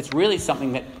so it's really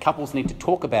something that couples need to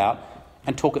talk about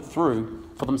and talk it through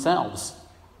for themselves.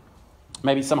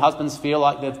 Maybe some husbands feel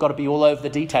like they've got to be all over the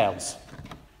details.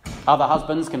 Other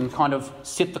husbands can kind of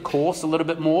set the course a little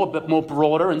bit more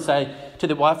broader and say to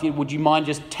their wife, would you mind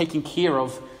just taking care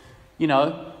of,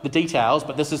 the details,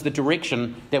 but this is the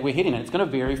direction that we're heading in. It's going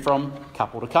to vary from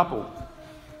couple to couple.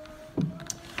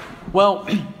 Well,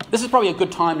 this is probably a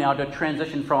good time now to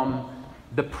transition from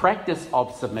the practice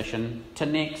of submission to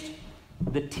next,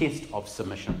 the test of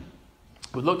submission.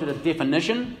 We've looked at a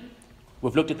definition.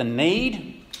 We've looked at the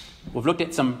need. We've looked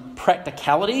at some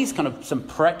practicalities, kind of some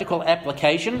practical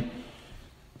application.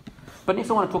 But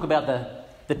next I want to talk about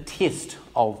the test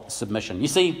of submission. You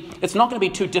see, it's not going to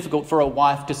be too difficult for a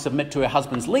wife to submit to her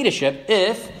husband's leadership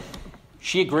if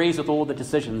she agrees with all the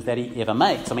decisions that he ever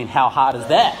makes. I mean, how hard is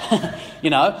that?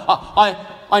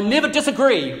 I never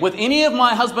disagree with any of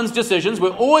my husband's decisions. We're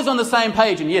always on the same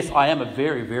page. And yes, I am a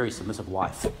very, very submissive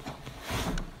wife.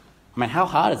 I mean, how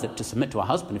hard is it to submit to a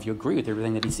husband if you agree with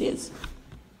everything that he says?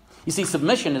 You see,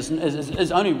 submission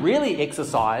is only really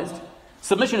exercised,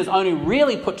 submission is only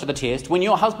really put to the test when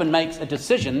your husband makes a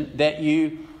decision that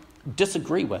you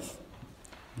disagree with.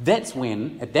 That's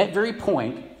when, at that very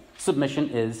point, submission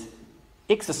is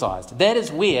exercised. That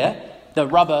is where the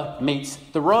rubber meets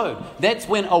the road. That's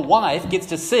when a wife gets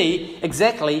to see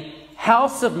exactly how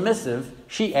submissive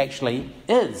she actually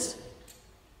is.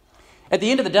 At the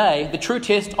end of the day, the true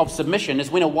test of submission is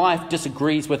when a wife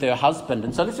disagrees with her husband.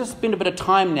 And so let's just spend a bit of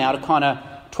time now to kind of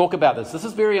talk about this. This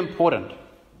is very important.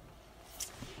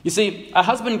 You see, a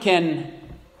husband can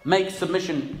make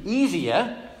submission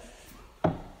easier,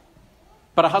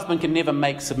 but a husband can never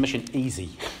make submission easy.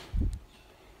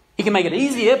 He can make it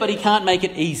easier, but he can't make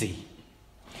it easy.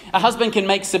 A husband can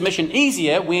make submission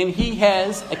easier when he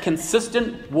has a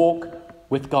consistent walk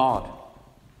with God.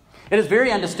 It is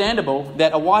very understandable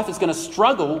that a wife is going to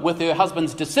struggle with her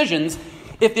husband's decisions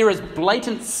if there is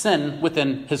blatant sin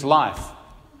within his life.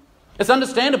 It's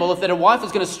understandable if that a wife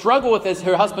is going to struggle with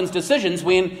her husband's decisions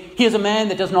when he is a man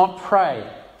that does not pray,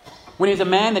 when he is a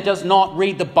man that does not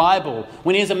read the Bible,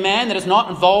 when he is a man that is not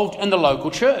involved in the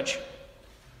local church.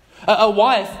 A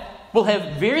wife will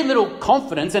have very little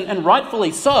confidence, and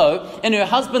rightfully so, in her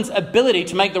husband's ability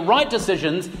to make the right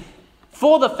decisions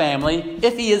for the family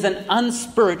if he is an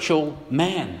unspiritual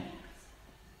man.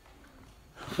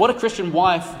 What a Christian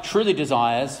wife truly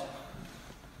desires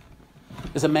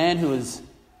is a man who is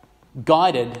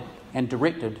guided and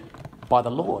directed by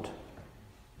the Lord.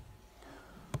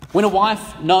 When a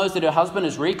wife knows that her husband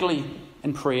is regularly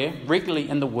in prayer, regularly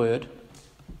in the Word,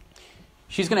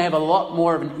 she's going to have a lot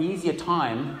more of an easier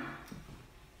time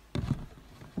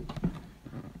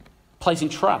placing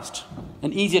trust,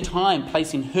 an easier time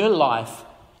placing her life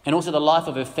and also the life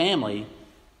of her family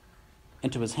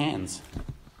into his hands.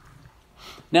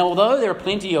 Now, although there are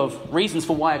plenty of reasons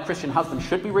for why a Christian husband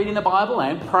should be reading the Bible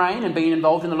and praying and being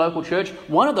involved in the local church,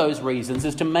 one of those reasons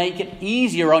is to make it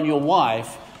easier on your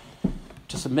wife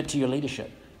to submit to your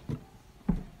leadership.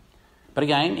 But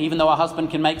again, even though a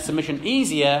husband can make submission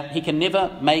easier, he can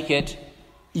never make it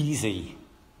easy.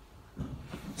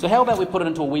 So how about we put it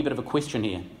into a wee bit of a question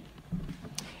here?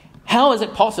 How is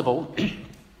it possible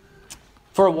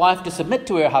for a wife to submit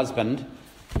to her husband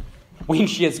when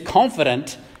she is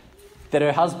confident that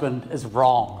her husband is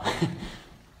wrong? I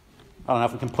don't know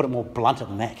if we can put it more blunter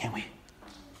than that, can we?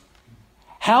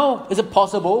 How is it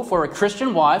possible for a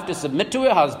Christian wife to submit to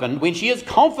her husband when she is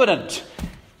confident,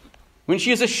 when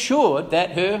she is assured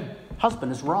that her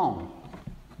husband is wrong?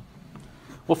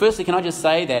 Well, firstly, can I just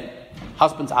say that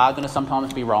husbands are going to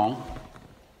sometimes be wrong.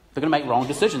 They're going to make wrong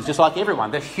decisions, just like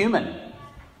everyone. They're human.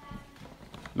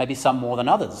 Maybe some more than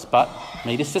others, but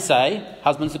needless to say,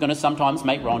 husbands are going to sometimes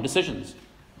make wrong decisions.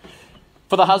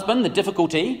 For the husband, the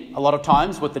difficulty, a lot of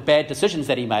times, with the bad decisions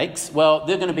that he makes, well,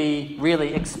 they're going to be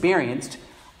really experienced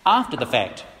after the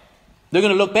fact. They're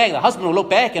going to look back, the husband will look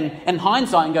back and in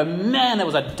hindsight and go, man, that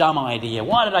was a dumb idea.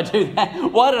 Why did I do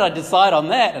that? Why did I decide on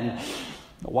that? And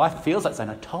the wife feels like saying,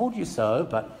 I told you so,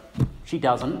 but she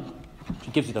doesn't.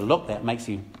 She gives you the look that makes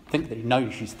you think that you know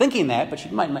she's thinking that, but she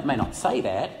may not say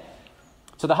that.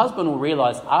 So the husband will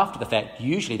realise after the fact,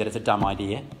 usually, that it's a dumb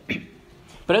idea.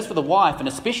 But as for the wife, and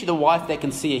especially the wife that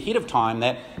can see ahead of time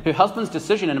that her husband's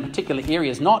decision in a particular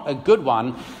area is not a good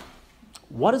one,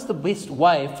 what is the best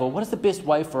way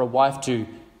for a wife to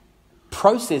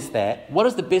process that? What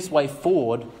is the best way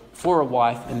forward for a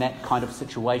wife in that kind of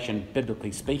situation,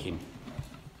 biblically speaking?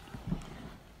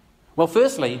 Well,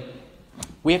 firstly,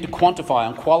 we have to quantify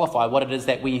and qualify what it is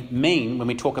that we mean when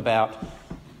we talk about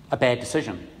a bad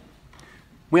decision.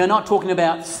 We are not talking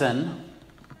about sin.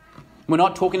 We're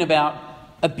not talking about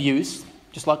abuse,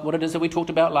 just like what it is that we talked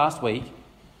about last week.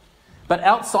 But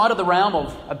outside of the realm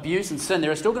of abuse and sin,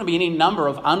 there are still going to be any number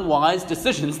of unwise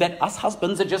decisions that us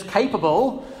husbands are just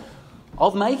capable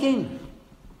of making.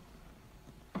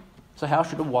 So how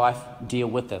should a wife deal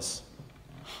with this?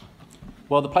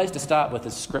 Well, the place to start with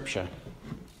is Scripture.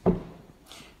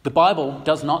 The Bible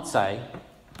does not say,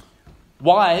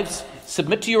 wives,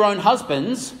 submit to your own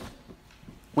husbands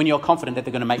when you're confident that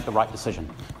they're going to make the right decision.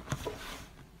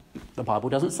 The Bible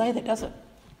doesn't say that, does it?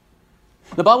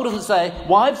 The Bible doesn't say,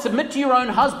 wives, submit to your own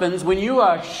husbands when you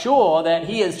are sure that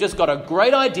he has just got a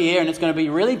great idea and it's going to be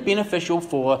really beneficial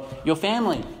for your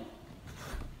family.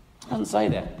 It doesn't say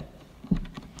that.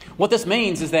 What this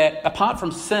means is that apart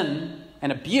from sin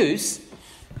and abuse,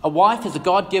 a wife has a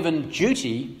God-given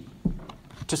duty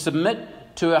to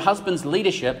submit to her husband's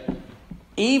leadership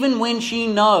even when she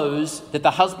knows that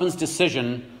the husband's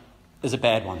decision is a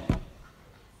bad one.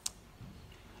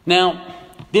 Now,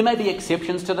 there may be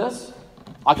exceptions to this.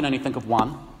 I can only think of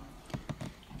one.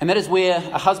 And that is where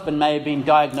a husband may have been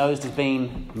diagnosed as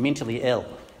being mentally ill.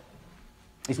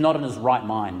 He's not in his right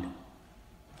mind.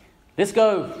 Let's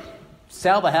go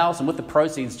sell the house and with the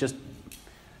proceeds just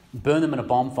burn them in a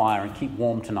bonfire and keep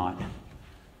warm tonight.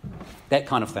 That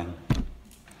kind of thing.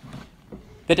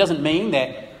 That doesn't mean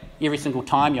that every single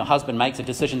time your husband makes a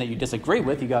decision that you disagree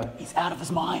with, you go, he's out of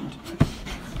his mind.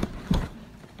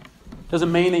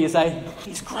 Doesn't mean that you say,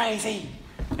 he's crazy.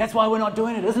 That's why we're not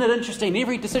doing it. Isn't it interesting?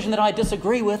 Every decision that I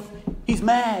disagree with, he's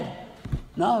mad.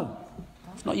 No,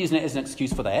 it's not using it as an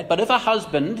excuse for that. But if a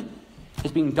husband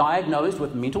has been diagnosed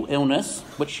with mental illness,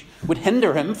 which would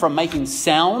hinder him from making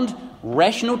sound,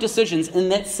 rational decisions in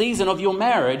that season of your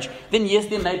marriage, then yes,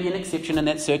 there may be an exception in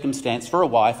that circumstance for a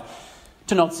wife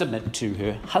to not submit to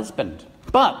her husband.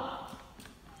 But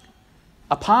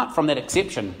apart from that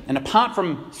exception, and apart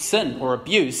from sin or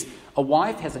abuse, a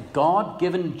wife has a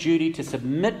God-given duty to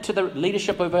submit to the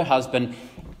leadership of her husband,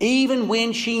 even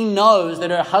when she knows that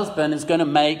her husband is going to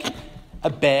make a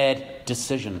bad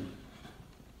decision.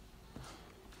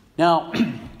 Now,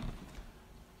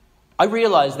 I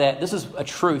realize that this is a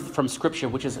truth from Scripture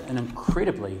which is an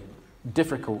incredibly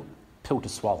difficult pill to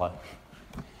swallow.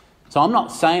 So I'm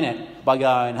not saying it by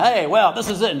going, hey, well, this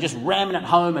is it, and just ramming it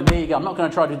home, and there you go. I'm not going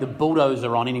to try to do the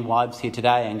bulldozer on any wives here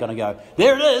today and going to go,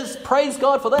 there it is, praise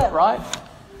God for that, right?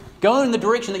 Go in the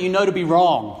direction that you know to be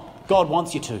wrong. God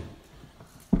wants you to.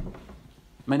 I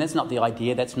mean, that's not the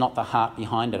idea. That's not the heart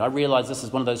behind it. I realize this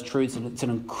is one of those truths, and it's an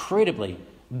incredibly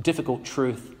difficult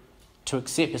truth to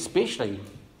accept, especially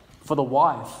for the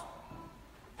wife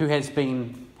who has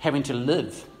been having to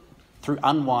live through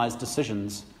unwise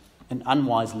decisions and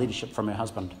unwise leadership from her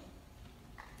husband.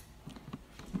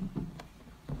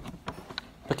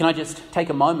 But can I just take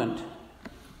a moment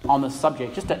on this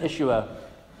subject just to issue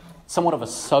somewhat of a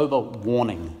sober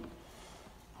warning?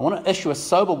 I want to issue a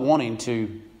sober warning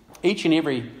to each and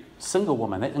every single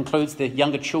woman. That includes the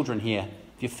younger children here.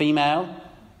 If you're female,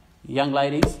 young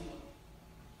ladies,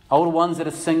 older ones that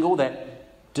are single,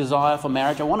 that desire for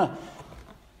marriage, I want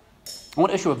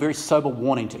to issue a very sober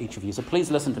warning to each of you. So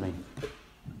please listen to me.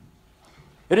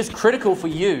 It is critical for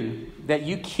you that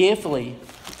you carefully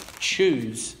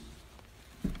choose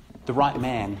the right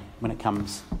man when it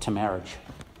comes to marriage.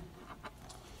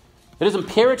 It is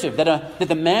imperative that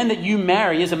the man that you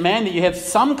marry is a man that you have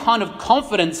some kind of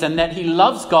confidence in, that he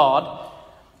loves God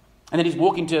and that he's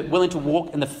willing to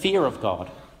walk in the fear of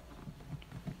God.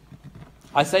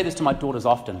 I say this to my daughters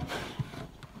often.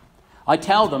 I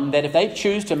tell them that if they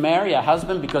choose to marry a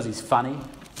husband because he's funny,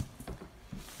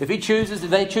 if they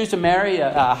choose to marry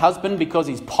a husband because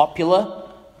he's popular,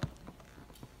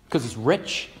 because he's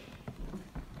rich,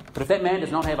 but if that man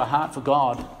does not have a heart for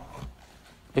God,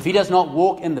 if he does not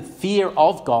walk in the fear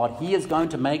of God, he is going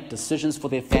to make decisions for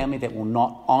their family that will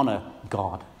not honour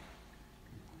God.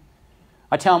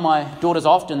 I tell my daughters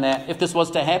often that if this was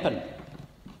to happen,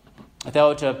 if they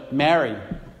were to marry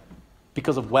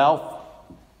because of wealth,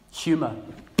 humour,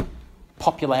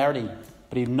 popularity,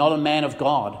 but he's not a man of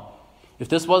God, if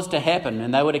this was to happen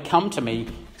and they were to come to me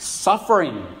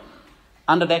suffering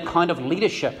under that kind of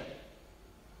leadership,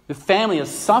 the family is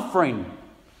suffering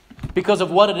because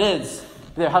of what it is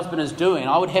their husband is doing,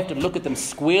 I would have to look at them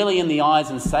squarely in the eyes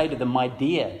and say to them, my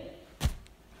dear,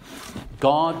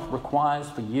 God requires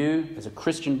for you as a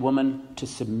Christian woman to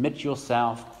submit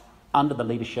yourself under the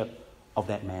leadership of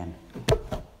that man.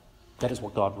 That is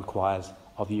what God requires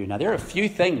of you. Now, there are a few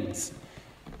things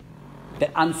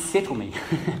that unsettle me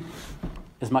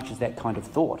as much as that kind of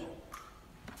thought.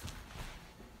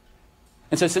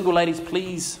 And so, single ladies,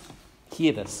 please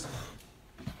hear this.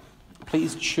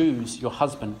 Please choose your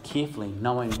husband carefully,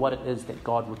 knowing what it is that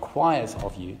God requires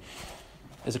of you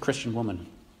as a Christian woman.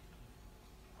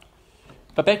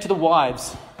 But back to the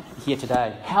wives here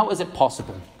today. How is it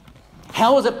possible?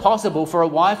 How is it possible for a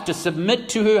wife to submit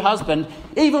to her husband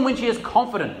even when she is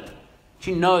confident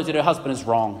she knows that her husband is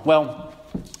wrong? Well,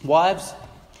 wives,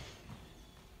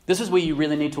 this is where you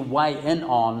really need to weigh in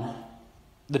on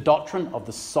the doctrine of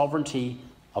the sovereignty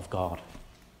of God.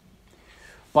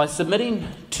 By submitting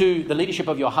to the leadership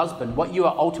of your husband, what you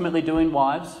are ultimately doing,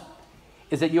 wives,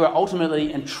 is that you are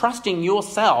ultimately entrusting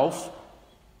yourself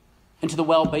into the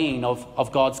well-being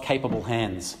of God's capable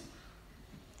hands.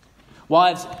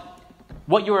 Wives,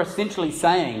 what you're essentially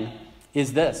saying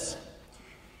is this.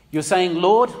 You're saying,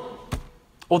 Lord,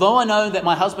 although I know that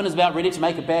my husband is about ready to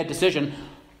make a bad decision,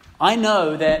 I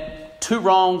know that two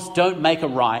wrongs don't make a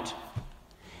right.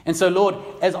 And so, Lord,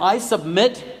 as I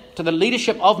submit to the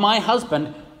leadership of my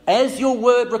husband, as your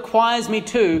word requires me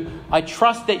to, I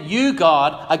trust that you,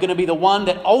 God, are going to be the one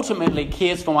that ultimately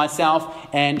cares for myself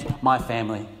and my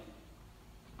family.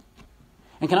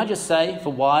 And can I just say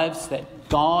for wives that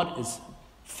God is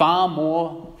far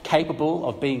more capable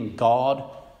of being God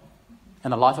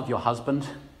in the life of your husband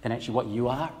than actually what you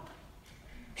are?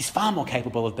 He's far more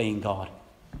capable of being God.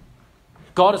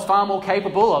 God is far more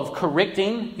capable of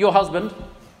correcting your husband.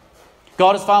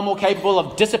 God is far more capable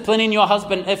of disciplining your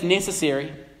husband if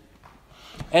necessary.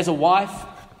 As a wife,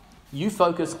 you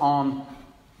focus on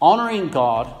honouring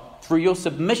God through your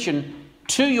submission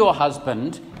to your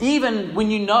husband, even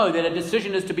when you know that a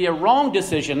decision is to be a wrong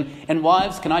decision. And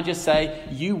wives, can I just say,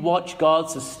 you watch God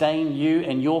sustain you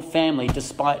and your family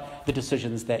despite the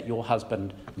decisions that your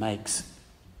husband makes.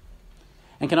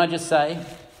 And can I just say,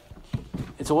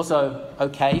 it's also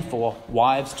okay for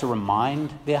wives to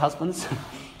remind their husbands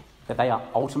that they are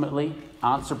ultimately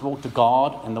answerable to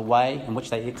God in the way in which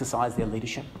they exercise their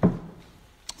leadership.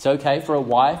 It's okay for a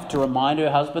wife to remind her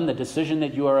husband the decision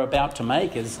that you are about to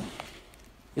make is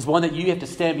is one that you have to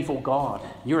stand before God.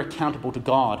 You're accountable to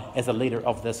God as a leader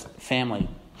of this family.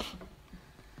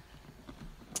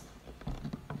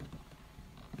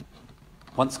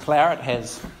 Once Claret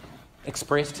has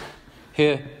expressed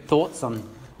her thoughts on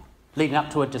leading up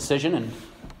to a decision,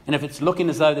 and if it's looking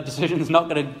as though the decision is not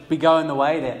going to be going the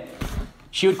way that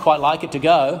she would quite like it to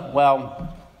go,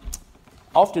 well,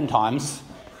 oftentimes,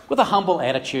 with a humble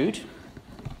attitude,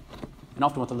 and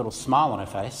often with a little smile on her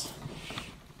face,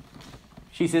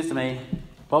 she says to me,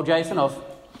 well, Jason, I've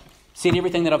said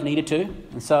everything that I've needed to,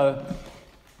 and so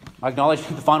I acknowledge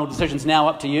the final decision's now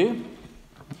up to you.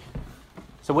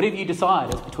 So whatever you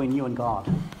decide is between you and God.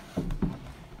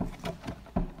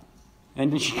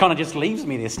 And she kind of just leaves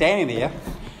me there, standing there.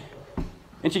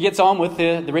 And she gets on with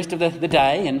the rest of the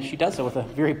day, and she does so with a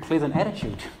very pleasant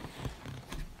attitude.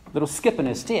 A little skip in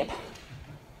her step.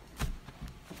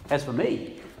 As for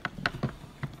me,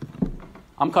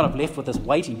 I'm kind of left with this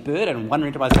weighty burden and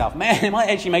wondering to myself, man, am I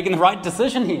actually making the right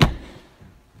decision here?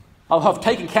 I've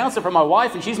taken counsel from my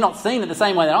wife, and she's not seen it the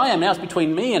same way that I am. Now it's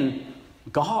between me and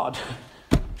God.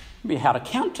 Maybe how to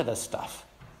count to this stuff.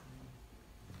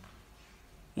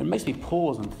 It makes me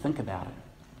pause and think about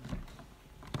it.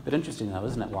 But interesting though,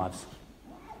 isn't it, wives?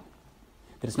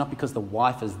 That it's not because the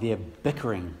wife is there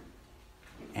bickering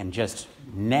and just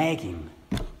nagging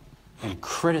and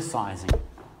criticising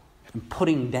and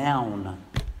putting down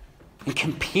and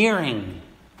comparing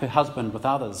her husband with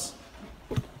others.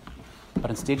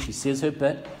 But instead she says her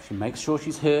bit, she makes sure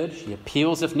she's heard, she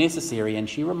appeals if necessary, and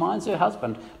she reminds her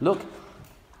husband, look,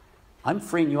 I'm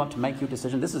freeing you up to make your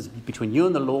decision. This is between you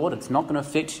and the Lord. It's not going to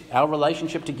affect our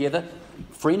relationship together.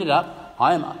 Freeing it up.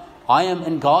 I am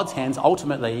in God's hands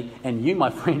ultimately, and you, my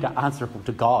friend, are answerable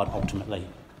to God ultimately.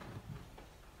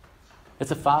 It's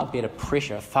a far better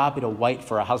pressure, far better weight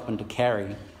for a husband to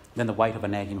carry than the weight of a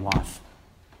nagging wife.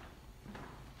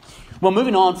 Well,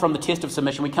 moving on from the test of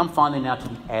submission, we come finally now to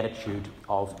the attitude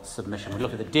of submission. We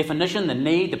look at the definition, the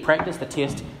need, the practice, the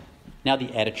test, now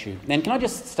the attitude. And can I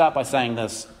just start by saying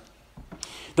this?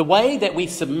 The way that we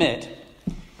submit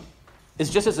is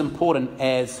just as important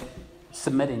as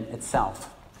submitting itself.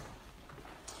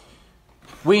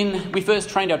 When we first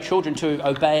trained our children to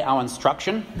obey our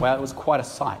instruction, well, it was quite a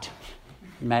sight.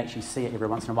 You may actually see it every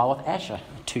once in a while with Asher,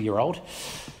 a 2-year-old.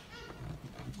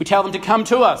 We tell them to come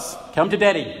to us, come to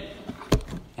Daddy.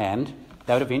 And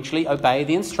they would eventually obey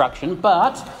the instruction,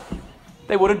 but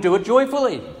they wouldn't do it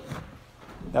joyfully.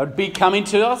 They would be coming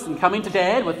to us and coming to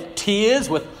Dad with tears,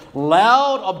 with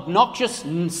loud, obnoxious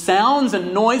sounds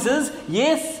and noises.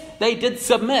 Yes, they did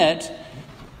submit,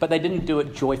 but they didn't do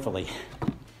it joyfully.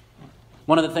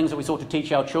 One of the things that we sought to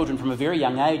teach our children from a very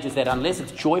young age is that unless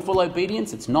it's joyful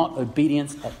obedience, it's not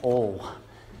obedience at all.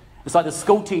 It's like the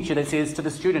school teacher that says to the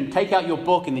student, take out your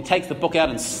book, and he takes the book out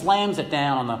and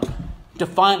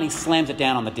defiantly slams it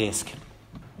down on the desk.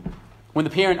 When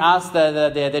the parent asks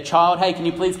their child, hey, can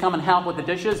you please come and help with the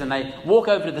dishes? And they walk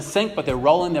over to the sink, but they're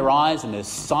rolling their eyes and they're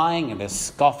sighing and they're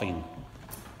scoffing.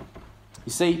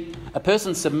 You see, if a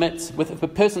person submits with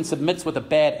a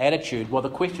bad attitude, well, the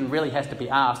question really has to be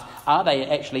asked, are they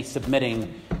actually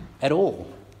submitting at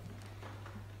all?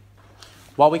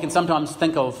 While we can sometimes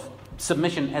think of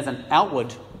submission as an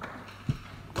outward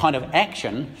kind of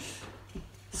action,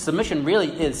 submission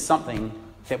really is something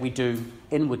that we do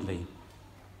inwardly.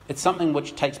 It's something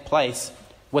which takes place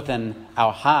within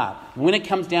our heart. When it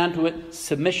comes down to it,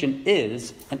 submission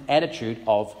is an attitude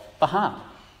of the heart.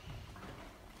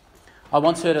 I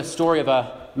once heard a story of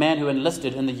a man who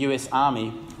enlisted in the US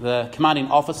Army. The commanding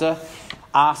officer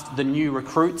asked the new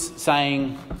recruits,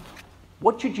 saying,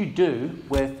 what should you do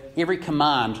with every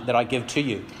command that I give to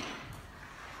you?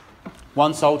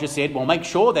 One soldier said, well, make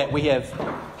sure that we have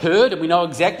heard and we know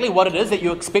exactly what it is that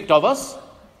you expect of us.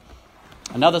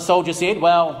 Another soldier said,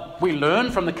 well, we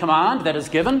learn from the command that is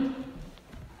given.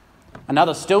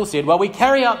 Another still said, well, we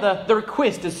carry out the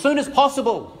request as soon as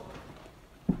possible.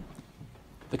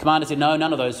 The commander said, no,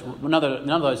 none of those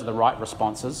are the right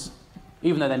responses,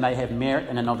 even though they may have merit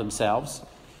in and of themselves.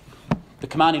 The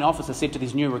commanding officer said to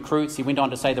these new recruits, he went on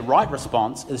to say, the right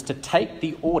response is to take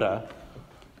the order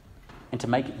and to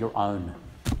make it your own.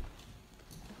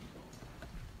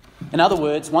 In other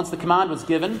words, once the command was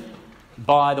given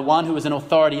by the one who was in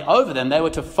authority over them, they were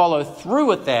to follow through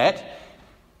with that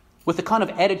with the kind of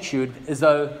attitude as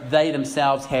though they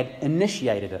themselves had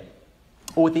initiated it,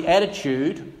 or with the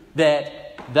attitude that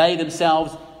they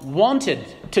themselves wanted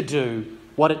to do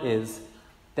what it is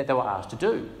that they were asked to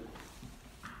do.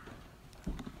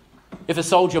 If a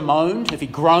soldier moaned, if he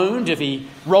groaned, if he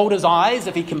rolled his eyes,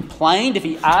 if he complained, if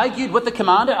he argued with the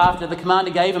commander after the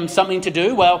commander gave him something to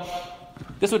do, well,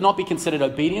 This would not be considered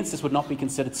obedience. This would not be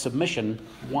considered submission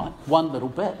one little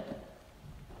bit.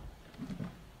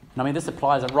 And I mean, this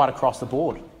applies right across the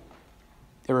board.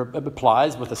 It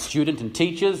applies with the student and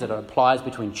teachers. It applies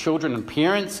between children and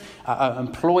parents,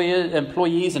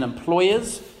 employees and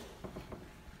employers.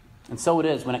 And so it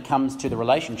is when it comes to the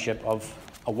relationship of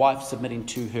a wife submitting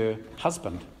to her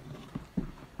husband.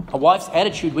 A wife's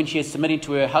attitude when she is submitting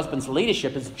to her husband's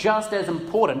leadership is just as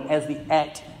important as the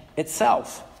act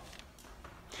itself.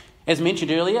 As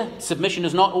mentioned earlier, submission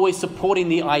is not always supporting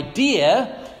the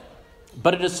idea,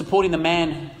 but it is supporting the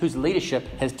man whose leadership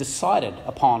has decided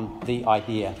upon the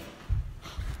idea.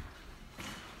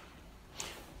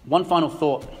 One final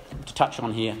thought to touch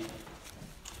on here,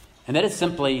 and that is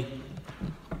simply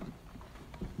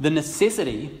the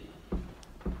necessity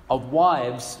of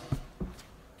wives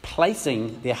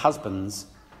placing their husbands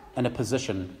in a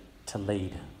position to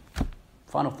lead.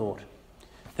 Final thought.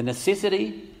 The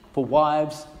necessity for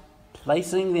wives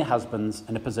placing their husbands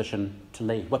in a position to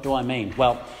lead. What do I mean?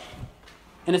 Well,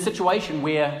 in a situation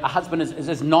where a husband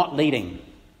is not leading,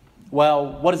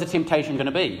 well, what is the temptation going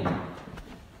to be?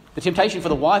 The temptation for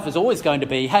the wife is always going to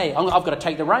be, hey, I've got to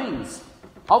take the reins.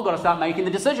 I've got to start making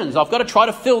the decisions. I've got to try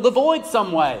to fill the void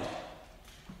some way.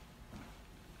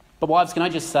 But wives, can I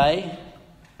just say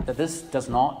that this does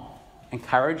not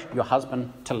encourage your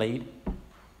husband to lead?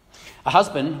 A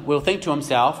husband will think to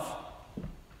himself,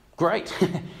 great,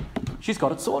 she's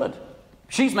got it sorted.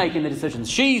 She's making the decisions.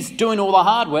 She's doing all the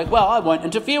hard work. Well, I won't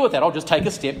interfere with that. I'll just take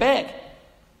a step back.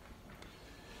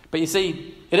 But you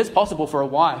see, it is possible for a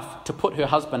wife to put her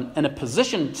husband in a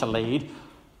position to lead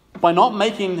by not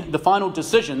making the final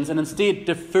decisions and instead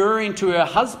deferring to her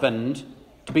husband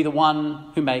to be the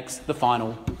one who makes the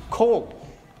final call.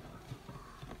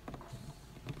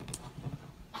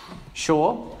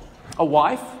 Sure, a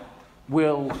wife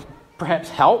will perhaps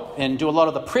help and do a lot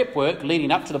of the prep work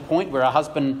leading up to the point where her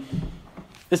husband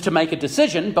is to make a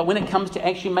decision, but when it comes to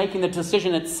actually making the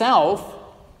decision itself,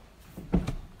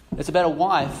 it's about a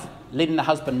wife letting the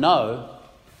husband know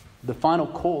the final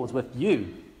call is with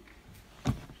you.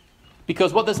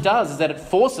 Because what this does is that it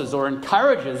forces or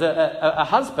encourages a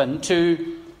husband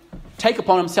to take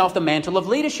upon himself the mantle of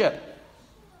leadership.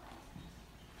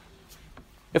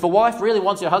 If a wife really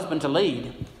wants her husband to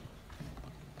lead,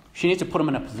 she needs to put him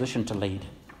in a position to lead.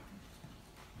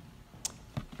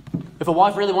 If a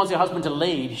wife really wants her husband to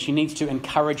lead, she needs to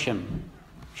encourage him.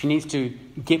 She needs to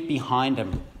get behind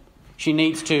him. She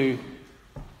needs to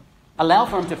allow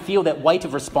for him to feel that weight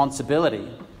of responsibility.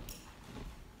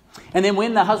 And then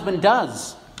when the husband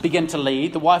does begin to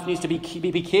lead, the wife needs to be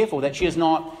careful that she is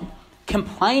not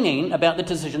complaining about the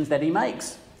decisions that he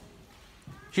makes.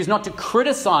 She's not to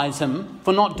criticize him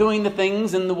for not doing the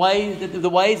things in the ways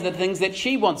and the things that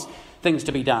she wants things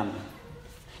to be done.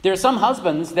 There are some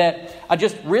husbands that are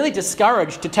just really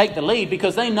discouraged to take the lead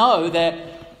because they know that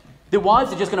their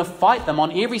wives are just going to fight them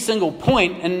on every single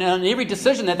point and on every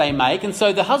decision that they make. And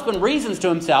so the husband reasons to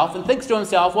himself and thinks to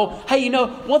himself, well, hey,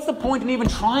 what's the point in even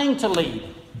trying to lead?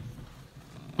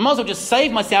 I might as well just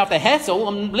save myself the hassle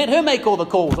and let her make all the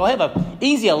calls. I'll have an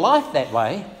easier life that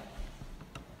way.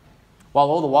 While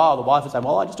all the while the wife is saying,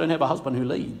 well, I just don't have a husband who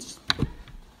leads.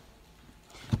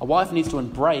 A wife needs to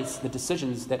embrace the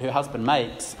decisions that her husband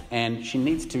makes, and she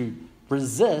needs to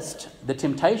resist the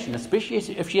temptation, especially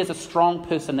if she has a strong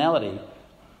personality.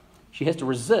 She has to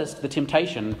resist the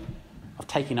temptation of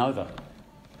taking over.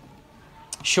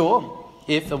 Sure,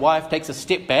 if the wife takes a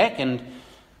step back and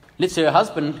lets her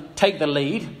husband take the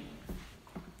lead,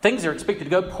 things are expected to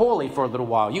go poorly for a little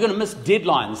while. You're going to miss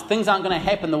deadlines. Things aren't going to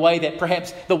happen the way that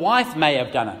perhaps the wife may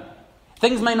have done it.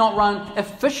 Things may not run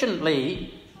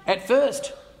efficiently at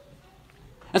first.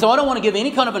 And so I don't want to give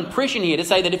any kind of impression here to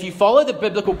say that if you follow the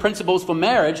biblical principles for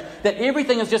marriage, that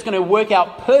everything is just going to work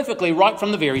out perfectly right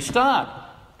from the very start.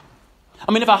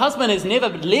 I mean, if a husband has never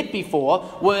led before,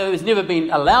 has never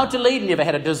been allowed to lead, never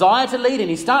had a desire to lead, and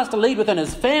he starts to lead within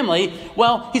his family,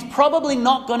 well, he's probably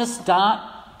not going to start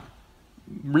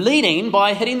leading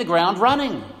by hitting the ground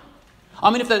running. I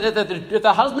mean, if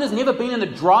the husband has never been in the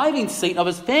driving seat of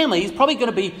his family, he's probably going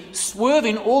to be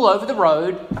swerving all over the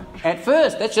road at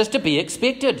first. That's just to be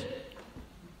expected.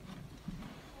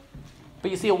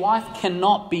 But you see, a wife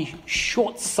cannot be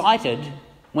short-sighted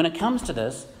when it comes to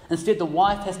this. Instead, the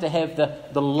wife has to have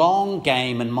the long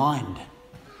game in mind.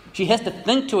 She has to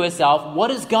think to herself,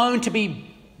 what is going to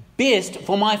be best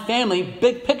for my family,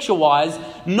 big picture-wise,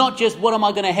 not just what am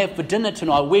I going to have for dinner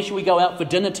tonight, where should we go out for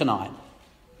dinner tonight?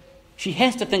 She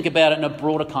has to think about it in a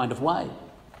broader kind of way.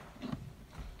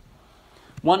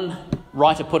 One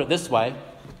writer put it this way.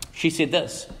 She said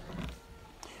this.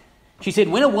 She said,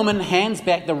 when a woman hands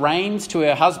back the reins to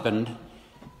her husband,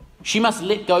 She must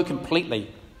let go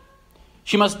completely.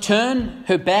 She must turn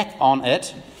her back on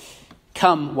it,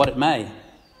 come what it may.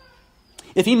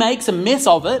 If he makes a mess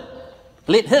of it,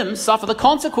 let him suffer the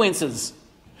consequences.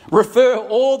 Refer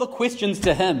all the questions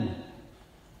to him.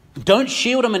 Don't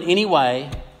shield him in any way.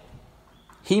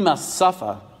 He must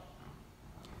suffer.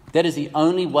 That is the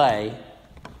only way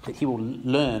that he will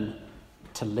learn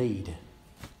to lead.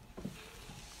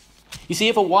 You see,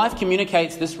 if a wife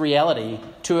communicates this reality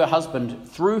to her husband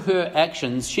through her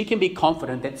actions, she can be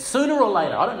confident that sooner or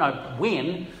later, I don't know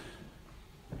when,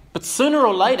 but sooner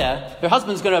or later, her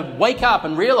husband's going to wake up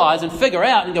and realise and figure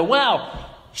out and go, wow,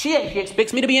 she actually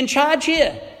expects me to be in charge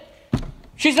here.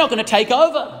 She's not going to take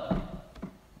over.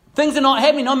 Things are not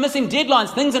happening. I'm missing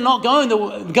deadlines. Things are not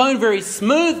going very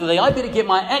smoothly. I better get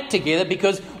my act together,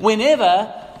 because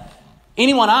whenever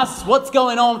anyone asks what's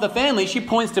going on with the family, she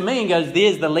points to me and goes,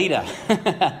 there's the leader.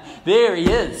 There he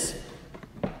is.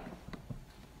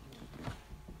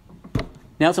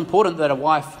 Now, it's important that a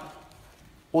wife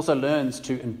also learns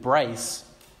to embrace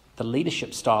the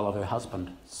leadership style of her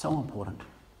husband. So important.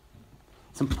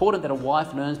 It's important that a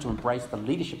wife learns to embrace the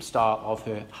leadership style of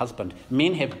her husband.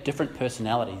 Men have different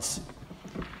personalities.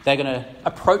 They're going to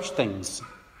approach things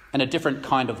in a different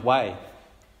kind of way.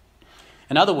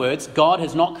 In other words, God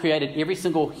has not created every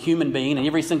single human being and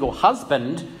every single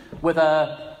husband with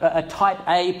a type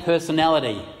A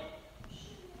personality.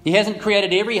 He hasn't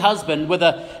created every husband with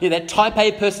that type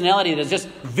A personality that is just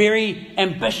very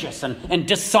ambitious and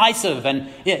decisive and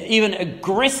even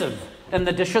aggressive in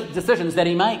the decisions that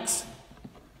he makes.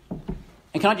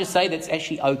 And can I just say that's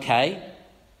actually okay?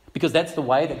 Because that's the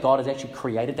way that God has actually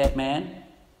created that man.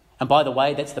 And by the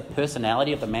way, that's the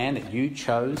personality of the man that you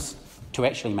chose to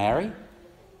actually marry.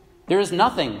 There is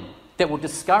nothing that will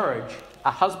discourage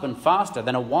a husband faster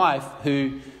than a wife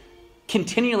who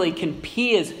continually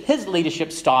compares his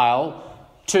leadership style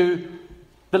to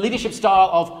the leadership style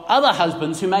of other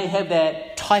husbands who may have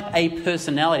that type A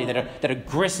personality, that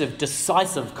aggressive,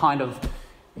 decisive kind of,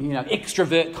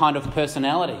 extrovert kind of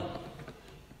personality.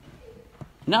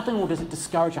 Nothing will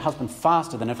discourage a husband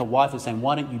faster than if a wife is saying,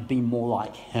 why don't you be more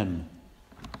like him?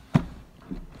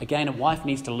 Again, a wife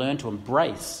needs to learn to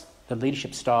embrace the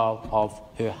leadership style of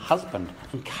her husband.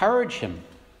 Encourage him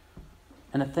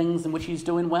in the things in which he's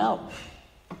doing well.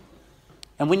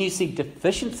 And when you see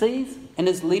deficiencies in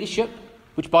his leadership,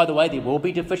 which, by the way, there will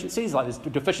be deficiencies, like there's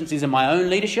deficiencies in my own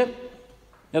leadership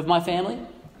of my family.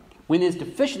 When there's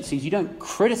deficiencies, you don't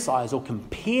criticize or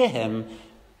compare him,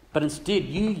 but instead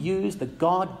you use the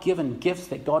God-given gifts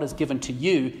that God has given to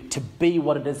you to be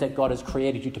what it is that God has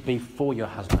created you to be for your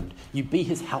husband. You be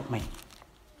his helpmate.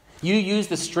 You use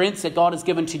the strengths that God has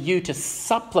given to you to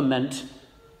supplement,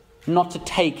 not to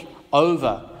take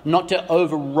over, not to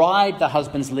override the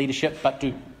husband's leadership, but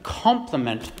to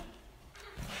complement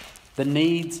the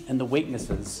needs and the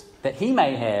weaknesses that he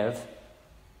may have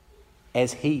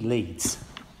as he leads.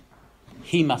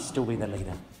 He must still be the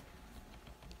leader.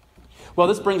 Well,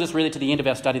 this brings us really to the end of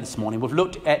our study this morning. We've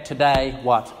looked at today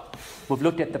what? We've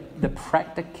looked at the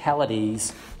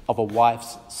practicalities of a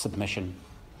wife's submission.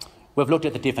 We've looked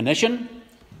at the definition.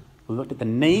 We've looked at the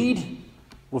need.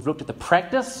 We've looked at the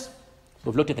practice.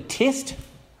 We've looked at the test.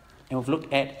 And we've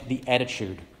looked at the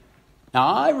attitude. Now,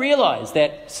 I realise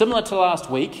that, similar to last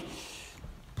week,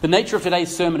 the nature of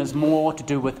today's sermon is more to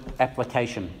do with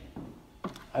application.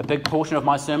 A big portion of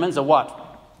my sermons are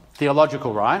what?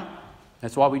 Theological, right?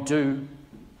 That's why we do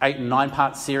 8 and 9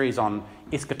 part series on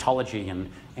eschatology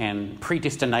and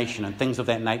predestination and things of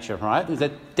that nature, right?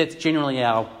 That's generally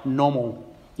our normal,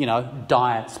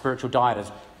 diet, spiritual diet,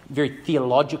 is very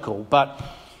theological. But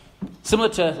similar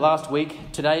to last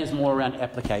week, today is more around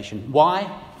application.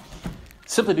 Why?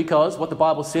 Simply because what the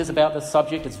Bible says about this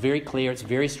subject is very clear, it's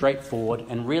very straightforward,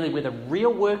 and really where the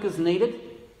real work is needed,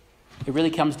 it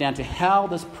really comes down to how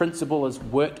this principle is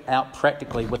worked out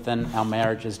practically within our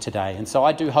marriages today. And so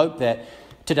I do hope that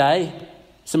today,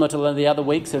 similar to the other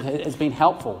weeks, has been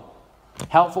helpful.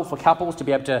 Helpful for couples to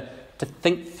be able to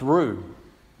think through,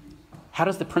 how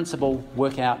does the principle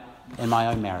work out in my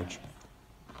own marriage?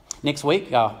 Next week,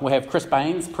 we'll have Chris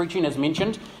Baines preaching, as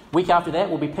mentioned. Week after that,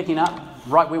 we'll be picking up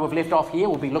right where we've left off here.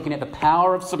 We'll be looking at the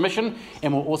power of submission,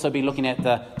 and we'll also be looking at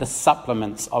the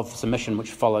supplements of submission,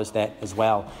 which follows that as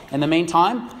well. In the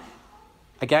meantime,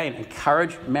 again,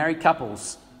 encourage married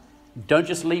couples. Don't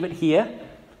just leave it here,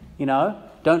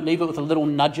 Don't leave it with a little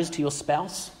nudges to your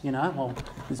spouse, Well,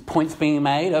 there's points being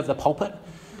made over the pulpit.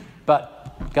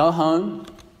 But go home,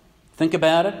 think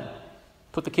about it,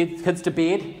 put the kids to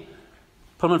bed,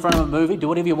 put them in front of a movie, do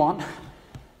whatever you want.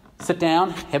 Sit down,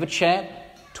 have a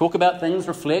chat, talk about things,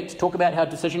 reflect, talk about how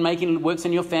decision-making works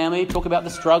in your family, talk about the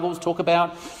struggles, talk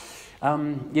about,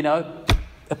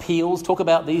 appeals. Talk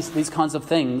about these kinds of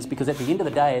things, because at the end of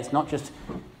the day, it's not just,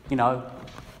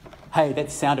 hey,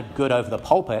 that sounded good over the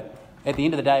pulpit. At the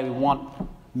end of the day, we want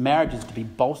marriages to be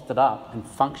bolstered up and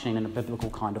functioning in a biblical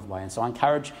kind of way. And so I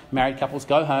encourage married couples,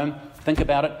 go home, think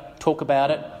about it, talk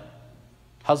about it.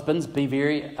 Husbands,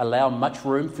 allow much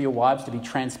room for your wives to be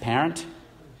transparent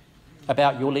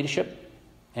about your leadership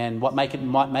and what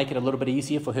might make it a little bit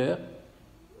easier for her.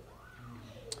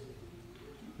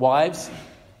 Wives,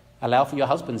 allow for your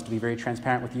husbands to be very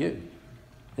transparent with you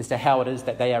as to how it is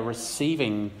that they are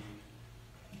receiving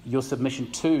your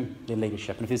submission to their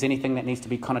leadership. And if there's anything that needs to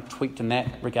be kind of tweaked in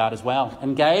that regard as well.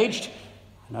 Engaged.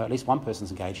 I know at least one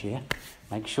person's engaged here.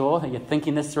 Make sure that you're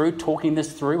thinking this through, talking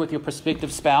this through with your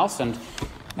prospective spouse. And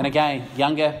again,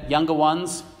 younger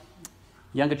ones,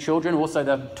 younger children,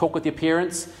 also talk with your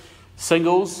parents.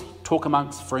 Singles, talk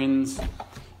amongst friends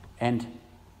and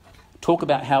talk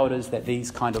about how it is that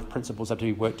these kind of principles are to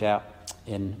be worked out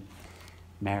in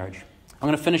marriage. I'm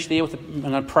going to finish there I'm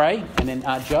going to pray, and then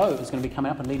Joe is going to be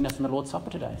coming up and leading us in the Lord's Supper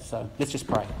today. So let's just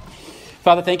pray.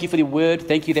 Father, thank you for your word.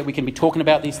 Thank you that we can be talking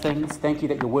about these things. Thank you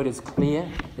that your word is clear,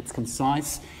 it's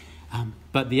concise,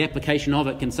 but the application of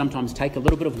it can sometimes take a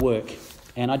little bit of work.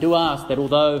 And I do ask that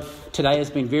although today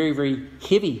has been very, very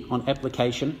heavy on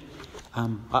application,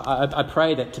 I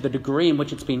pray that to the degree in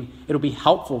which it'll be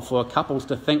helpful for couples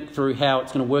to think through how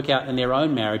it's going to work out in their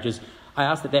own marriages. I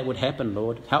ask that would happen,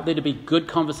 Lord. Help there to be good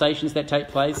conversations that take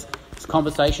place. It's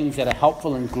conversations that are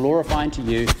helpful and glorifying to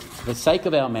you for the sake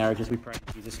of our marriages. We pray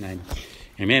in Jesus' name.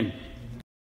 Amen.